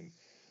 yards. I mean,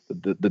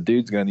 the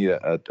dude's going to need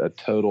a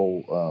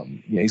total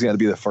he's going to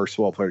be the first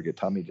football player to get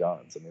Tommy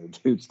Johns. I mean, the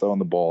dude's throwing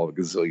the ball a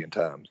gazillion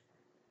times.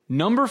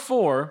 Number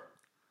 4,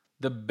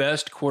 the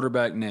best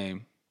quarterback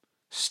name,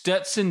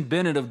 Stetson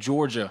Bennett of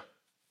Georgia.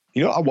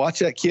 You know, I watch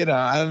that kid.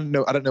 I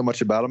don't know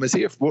much about him. Is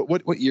he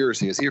what year is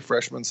he? Is he a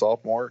freshman,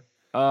 sophomore?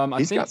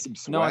 I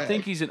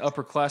think he's an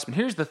upperclassman.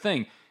 Here's the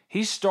thing: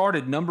 he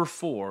started number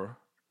 4,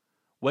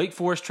 Wake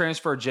Forest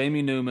transfer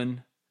Jamie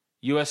Newman,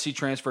 USC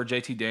transfer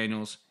JT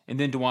Daniels, and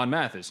then DeJuan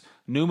Mathis.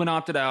 Newman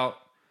opted out.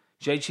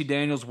 JT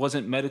Daniels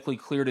wasn't medically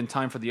cleared in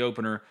time for the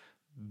opener.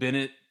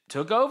 Bennett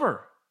took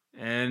over,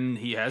 and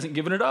he hasn't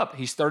given it up.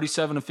 He's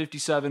 37 of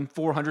 57,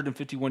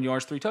 451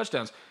 yards, 3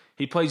 touchdowns.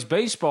 He plays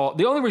baseball.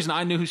 The only reason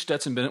I knew who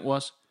Stetson Bennett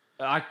was,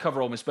 I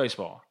cover Ole Miss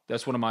baseball.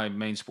 That's one of my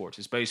main sports.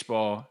 It's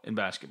baseball and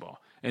basketball.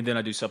 And then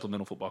I do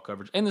supplemental football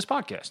coverage and this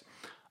podcast.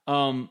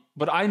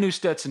 But I knew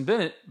Stetson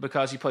Bennett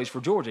because he plays for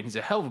Georgia. He's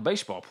a hell of a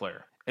baseball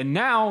player. And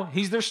now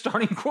he's their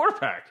starting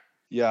quarterback.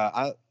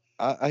 Yeah,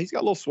 he's got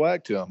a little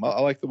swag to him.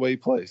 I like the way he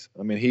plays.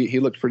 I mean, he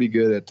looked pretty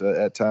good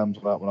at times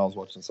when I was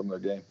watching some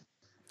of their game.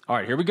 All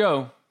right, here we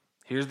go.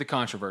 Here's the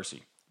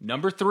controversy.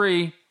 Number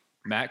 3,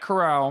 Matt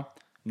Corral.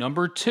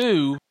 Number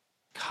 2,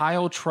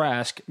 Kyle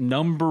Trask.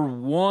 Number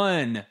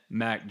 1,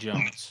 Mac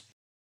Jones.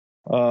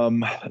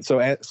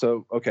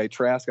 So okay,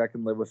 Trask, I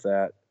can live with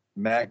that.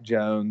 Mac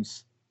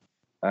Jones,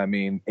 I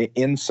mean,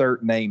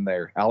 insert name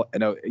there.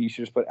 No, you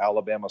should just put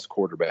Alabama's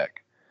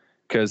quarterback,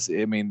 because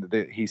I mean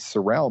he's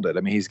surrounded.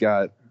 I mean he's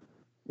got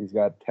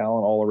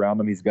talent all around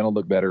him. He's going to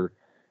look better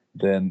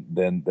than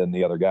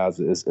the other guys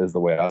is the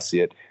way I see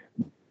it.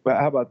 But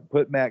how about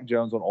put Mac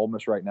Jones on Ole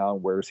Miss right now,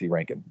 and where is he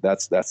ranking?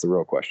 That's the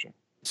real question.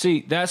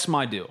 See, that's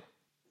my deal.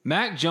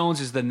 Mac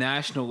Jones is the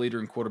national leader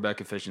in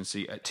quarterback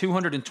efficiency at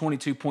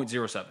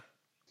 222.07.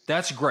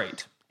 That's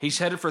great. He's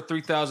headed for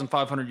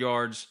 3,500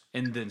 yards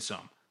and then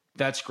some.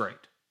 That's great.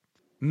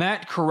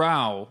 Matt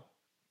Corral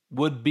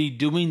would be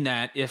doing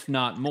that, if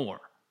not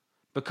more.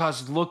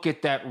 Because look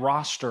at that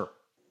roster.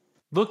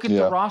 Look at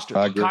the roster.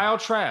 Kyle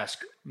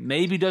Trask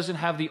maybe doesn't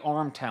have the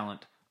arm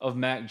talent of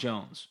Mac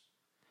Jones.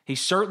 He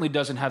certainly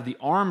doesn't have the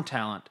arm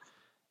talent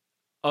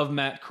of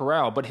Matt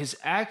Corral, but his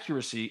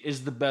accuracy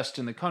is the best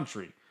in the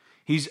country.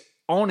 He's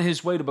on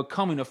his way to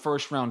becoming a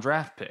first-round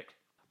draft pick.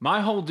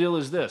 My whole deal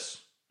is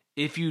this.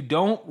 If you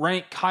don't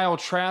rank Kyle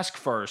Trask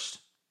first,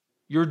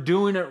 you're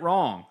doing it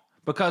wrong.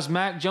 Because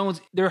Mac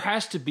Jones, there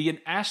has to be an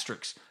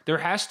asterisk. There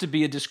has to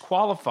be a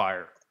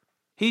disqualifier.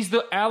 He's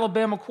the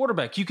Alabama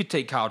quarterback. You could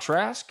take Kyle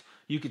Trask.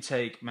 You could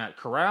take Matt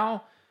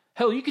Corral.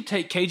 Hell, you could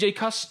take KJ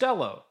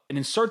Costello and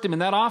insert them in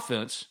that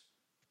offense,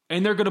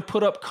 and they're going to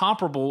put up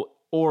comparable,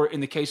 or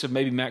in the case of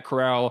maybe Matt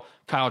Corral,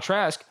 Kyle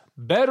Trask,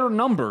 better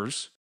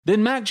numbers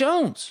than Mac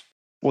Jones.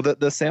 Well,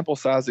 the sample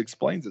size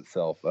explains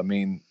itself. I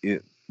mean,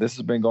 this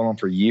has been going on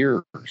for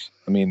years.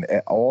 I mean,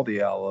 all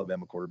the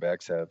Alabama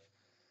quarterbacks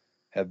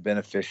have been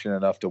efficient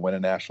enough to win a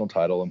national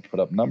title and put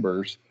up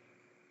numbers.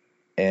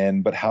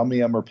 But how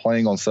many of them are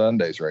playing on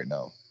Sundays right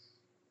now?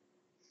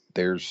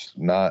 There's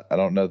not. I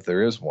don't know if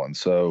there is one.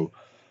 So,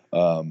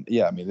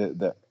 yeah, I mean,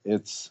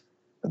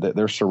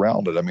 they're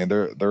surrounded. I mean,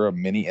 they're a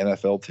mini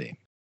NFL team.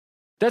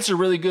 That's a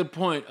really good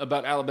point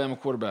about Alabama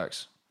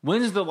quarterbacks.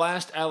 When's the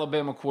last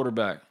Alabama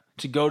quarterback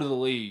to go to the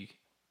league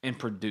and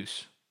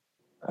produce?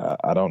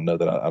 I don't know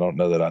that. I don't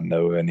know that I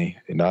know any.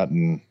 Not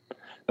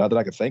that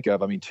I can think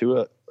of. I mean,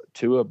 Tua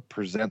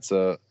presents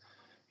a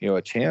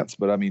chance,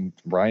 but I mean,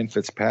 Ryan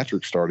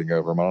Fitzpatrick starting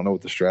over him. I don't know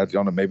what the strategy. I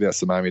don't know. Maybe that's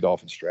the Miami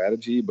Dolphins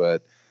strategy,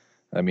 but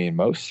I mean,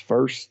 most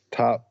first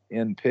top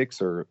end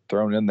picks are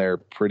thrown in there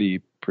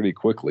pretty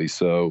quickly.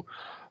 So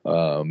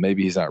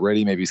maybe he's not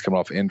ready. Maybe he's coming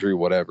off injury,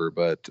 whatever.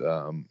 But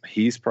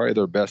he's probably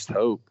their best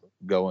hope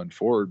going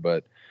forward.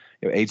 But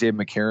AJ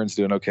McCarron's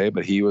doing okay,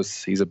 but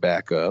he's a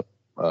backup.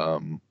 I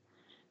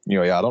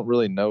don't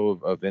really know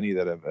of any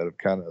that have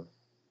kind of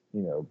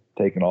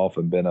taken off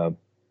and been a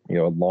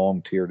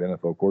long tiered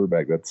NFL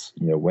quarterback that's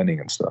winning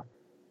and stuff.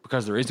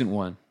 Because there isn't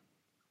one.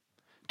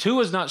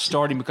 Tua's not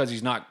starting because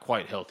he's not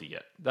quite healthy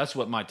yet. That's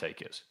what my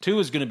take is.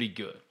 Tua's going to be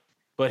good,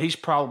 but he's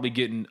probably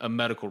getting a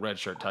medical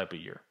redshirt type of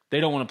year. They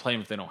don't want to play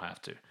him if they don't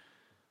have to.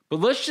 But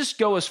let's just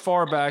go as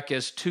far back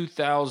as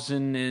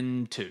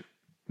 2002.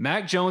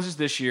 Mac Jones is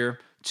this year.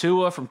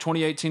 Tua from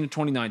 2018 to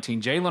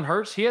 2019. Jalen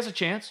Hurts, he has a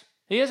chance.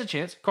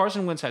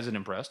 Carson Wentz hasn't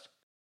impressed.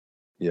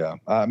 Yeah.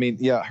 I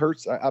mean,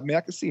 Hurts. I mean,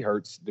 I can see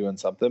Hurts doing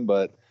something,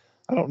 but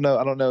I don't know.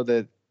 I don't know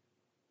that,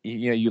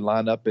 you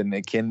line up and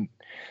it can,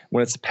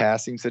 when it's a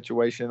passing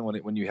situation,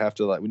 when you have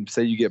to, like, when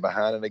say you get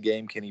behind in a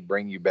game, can he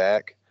bring you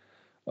back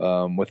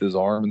with his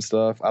arm and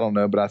stuff? I don't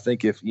know. But I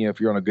think if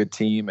you're on a good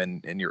team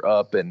and you're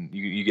up and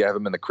you have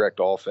him in the correct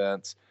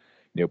offense,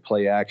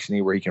 play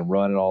actiony where he can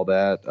run and all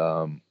that,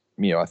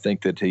 I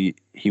think that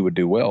he would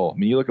do well. I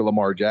mean, you look at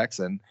Lamar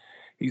Jackson,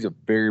 he's a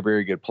very,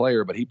 very good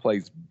player, but he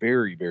plays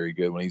very, very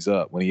good when he's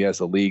up, when he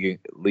has a lead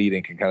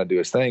and can kind of do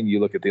his thing.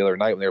 You look at the other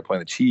night when they were playing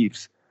the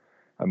Chiefs.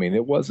 I mean,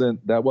 that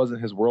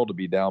wasn't his world to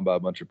be down by a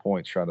bunch of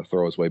points trying to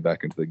throw his way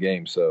back into the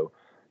game. So,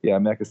 yeah, I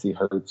mean, I can see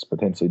Hurts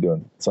potentially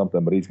doing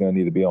something, but he's going to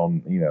need to be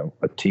on,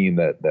 a team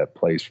that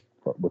plays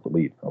with the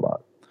lead a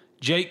lot.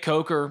 Jake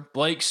Coker,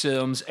 Blake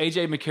Sims,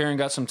 A.J. McCarron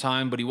got some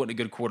time, but he wasn't a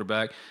good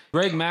quarterback.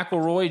 Greg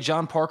McElroy,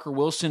 John Parker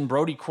Wilson,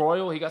 Brody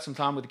Croyle, he got some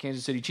time with the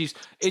Kansas City Chiefs.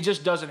 It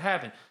just doesn't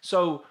happen.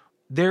 So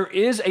there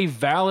is a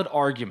valid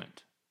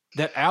argument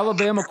that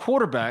Alabama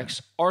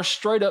quarterbacks are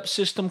straight-up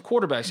system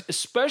quarterbacks,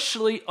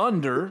 especially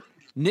under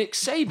Nick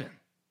Saban.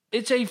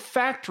 It's a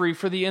factory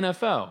for the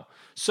NFL.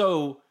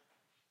 So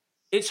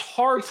it's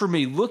hard for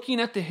me looking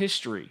at the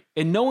history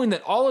and knowing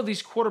that all of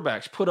these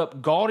quarterbacks put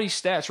up gaudy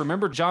stats.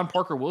 Remember John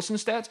Parker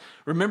Wilson's stats?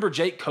 Remember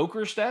Jake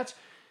Coker's stats?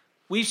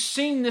 We've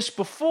seen this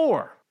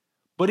before.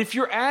 But if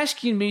you're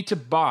asking me to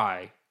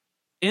buy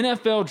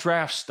NFL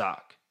draft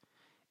stock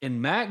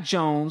in Mac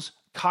Jones,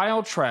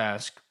 Kyle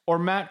Trask, or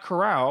Matt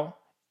Corral,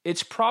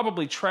 it's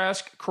probably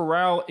Trask,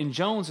 Corral, and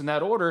Jones in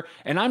that order.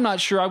 And I'm not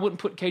sure I wouldn't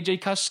put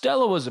KJ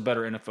Costello as a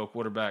better NFL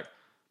quarterback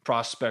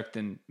prospect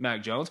than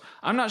Mac Jones.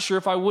 I'm not sure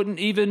if I wouldn't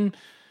even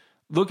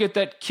look at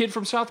that kid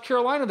from South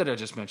Carolina that I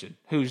just mentioned,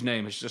 whose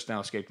name has just now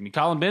escaped me.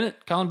 Colin Bennett?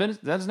 Is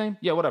that his name?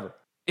 Yeah, whatever.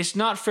 It's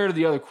not fair to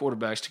the other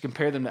quarterbacks to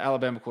compare them to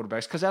Alabama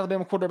quarterbacks because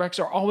Alabama quarterbacks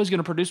are always going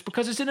to produce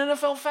because it's an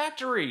NFL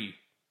factory.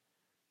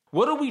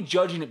 What are we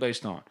judging it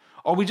based on?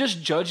 Are we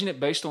just judging it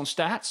based on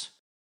stats?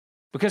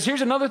 Because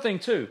here's another thing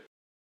too.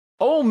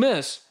 Ole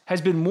Miss has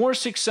been more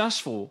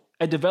successful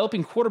at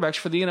developing quarterbacks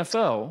for the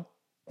NFL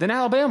than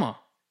Alabama.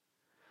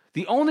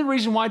 The only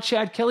reason why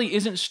Chad Kelly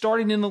isn't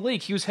starting in the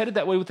league, he was headed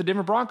that way with the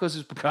Denver Broncos,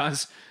 is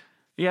because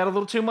he had a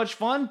little too much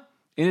fun,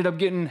 ended up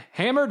getting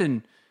hammered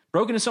and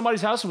broke into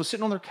somebody's house and was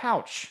sitting on their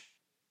couch.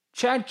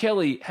 Chad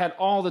Kelly had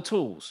all the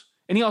tools,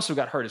 and he also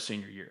got hurt his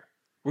senior year.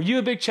 Were you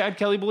a big Chad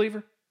Kelly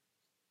believer?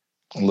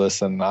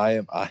 Listen, I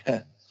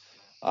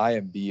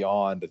am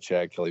beyond a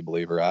Chad Kelly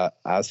believer.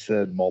 I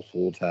said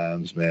multiple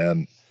times,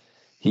 man,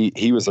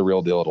 he was a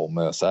real deal at Ole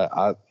Miss.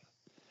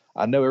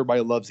 I know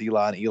everybody loves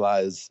Eli, and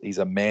he's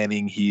a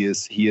Manning. He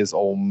is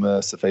Ole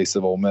Miss, the face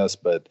of Ole Miss.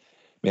 But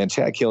man,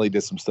 Chad Kelly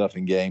did some stuff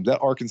in games. That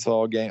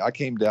Arkansas game, I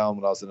came down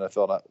when I was in the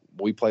NFL.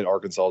 We played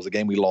Arkansas. It was a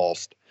game we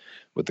lost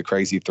with the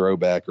crazy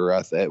throwback, or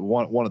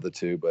one of the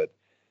two. But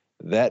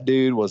that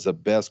dude was the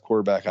best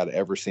quarterback I'd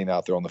ever seen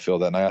out there on the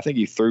field that night. I think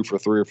he threw for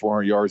 300 or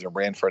 400 yards and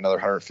ran for another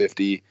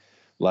 150.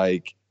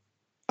 Like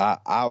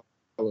I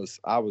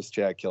was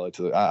Chad Kelly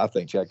I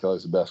think Chad Kelly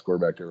was the best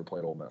quarterback to ever play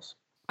at Ole Miss.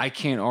 I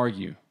can't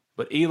argue.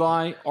 But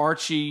Eli,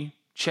 Archie,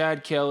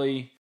 Chad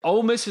Kelly,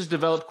 Ole Miss has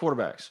developed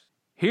quarterbacks.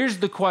 Here's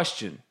the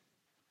question.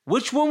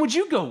 Which one would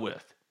you go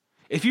with?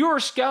 If you were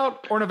a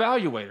scout or an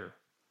evaluator,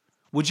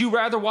 would you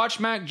rather watch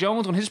Mac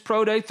Jones on his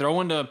pro day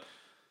throwing to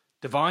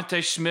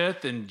Devontae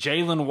Smith and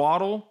Jalen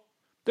Waddle?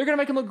 They're going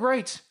to make him look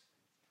great.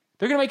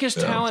 They're going to make his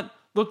talent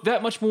look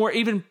that much more,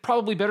 even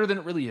probably better than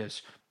it really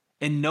is.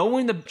 And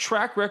knowing the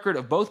track record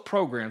of both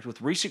programs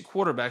with recent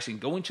quarterbacks and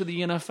going to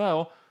the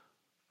NFL,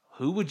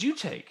 who would you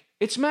take?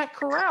 It's Matt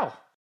Corral.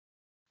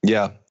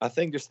 Yeah, I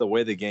think just the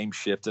way the game's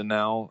shifting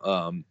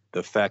now,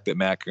 the fact that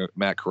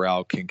Matt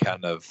Corral can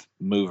kind of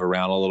move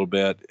around a little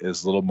bit,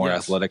 is a little more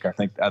athletic. I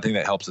think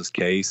that helps his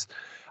case.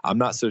 I'm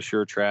not so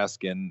sure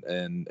Trask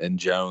and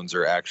Jones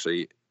are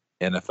actually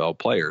NFL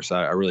players.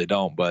 I really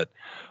don't, but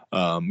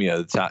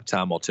the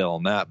time will tell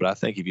on that. But I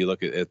think if you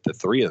look at the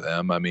three of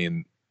them, I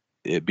mean,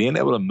 being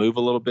able to move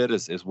a little bit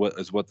is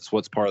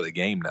what's part of the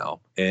game now.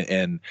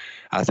 And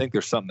I think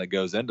there's something that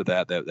goes into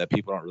that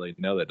people don't really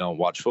know, that don't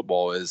watch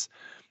football, is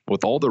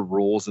with all the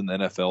rules in the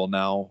NFL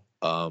now,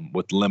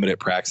 with limited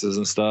practices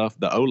and stuff,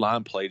 the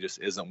O-line play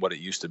just isn't what it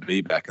used to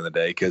be back in the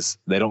day, because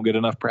they don't get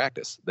enough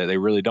practice. They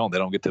really don't. They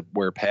don't get to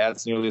wear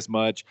pads nearly as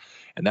much,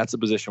 and that's a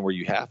position where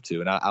you have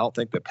to. And I don't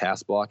think the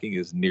pass blocking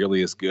is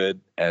nearly as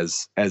good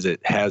as it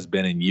has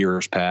been in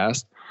years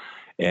past.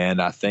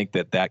 And I think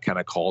that kind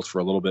of calls for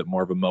a little bit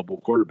more of a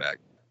mobile quarterback.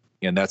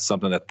 And that's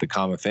something that the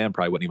common fan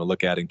probably wouldn't even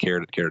look at and care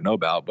to know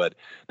about. But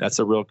that's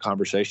a real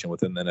conversation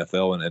within the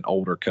NFL and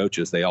older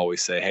coaches. They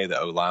always say, hey, the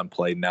O-line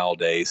play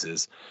nowadays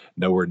is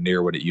nowhere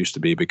near what it used to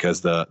be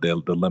because the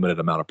limited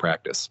amount of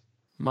practice.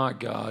 My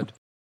God,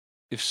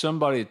 if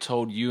somebody had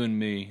told you and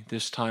me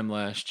this time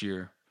last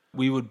year,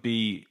 we would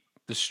be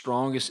the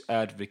strongest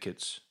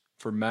advocates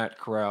for Matt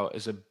Corral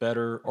as a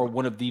better, or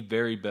one of the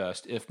very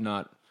best, if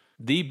not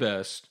the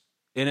best,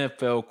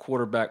 NFL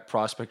quarterback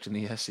prospect in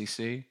the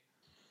SEC.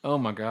 Oh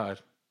my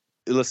God.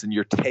 Listen,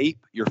 your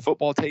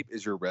football tape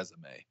is your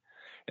resume.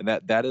 And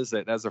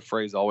that's a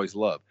phrase I always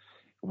love.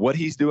 What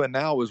he's doing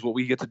now is what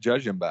we get to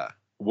judge him by.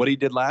 What he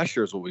did last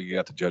year is what we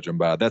got to judge him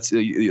by. That's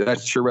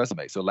your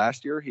resume. So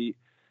last year he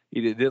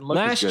didn't look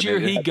as good. Last year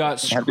he got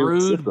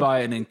screwed by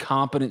an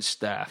incompetent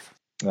staff.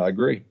 I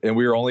agree. And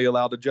we were only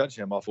allowed to judge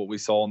him off what we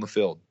saw on the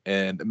field.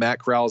 And Matt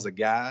Corral is a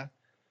guy,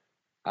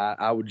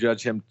 I would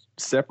judge him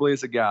separately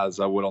as a guy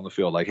as I would on the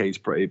field. Like, hey, if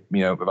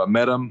I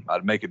met him,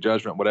 I'd make a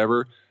judgment,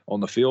 whatever.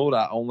 On the field,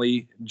 I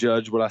only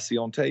judge what I see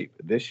on tape.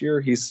 This year,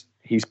 he's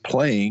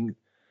playing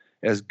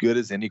as good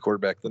as any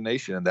quarterback in the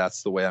nation, and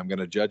that's the way I'm going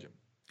to judge him.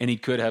 And he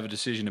could have a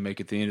decision to make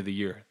at the end of the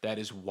year. That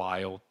is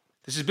wild.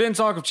 This has been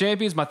Talk of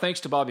Champions. My thanks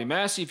to Bobby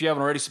Massie. If you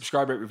haven't already,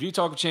 subscribe, rate, review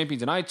Talk of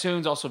Champions on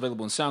iTunes. Also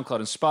available on SoundCloud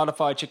and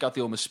Spotify. Check out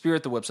the Ole Miss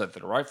Spirit, the website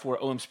that I write for,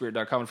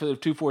 omspirit.com, and for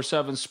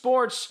 247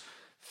 Sports.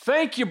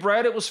 Thank you,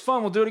 Brad. It was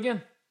fun. We'll do it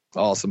again.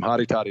 Awesome.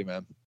 Hotty toddy,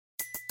 man.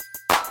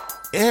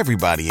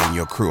 Everybody in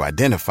your crew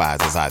identifies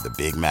as either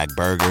Big Mac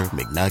Burger,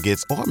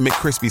 McNuggets, or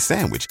McCrispy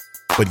Sandwich.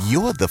 But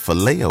you're the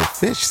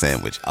Filet-O-Fish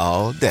Sandwich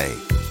all day.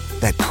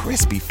 That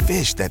crispy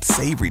fish, that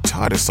savory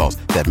tartar sauce,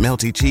 that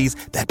melty cheese,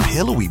 that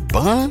pillowy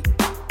bun.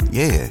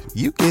 Yeah,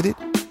 you get it.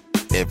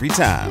 Every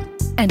time.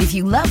 And if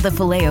you love the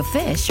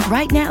Filet-O-Fish,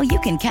 right now you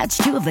can catch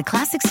two of the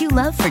classics you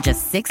love for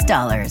just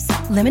 $6.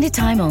 Limited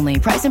time only.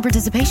 Price and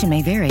participation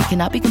may vary.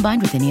 Cannot be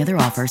combined with any other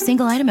offer.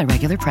 Single item at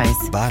regular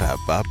price.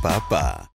 Ba-da-ba-ba-ba.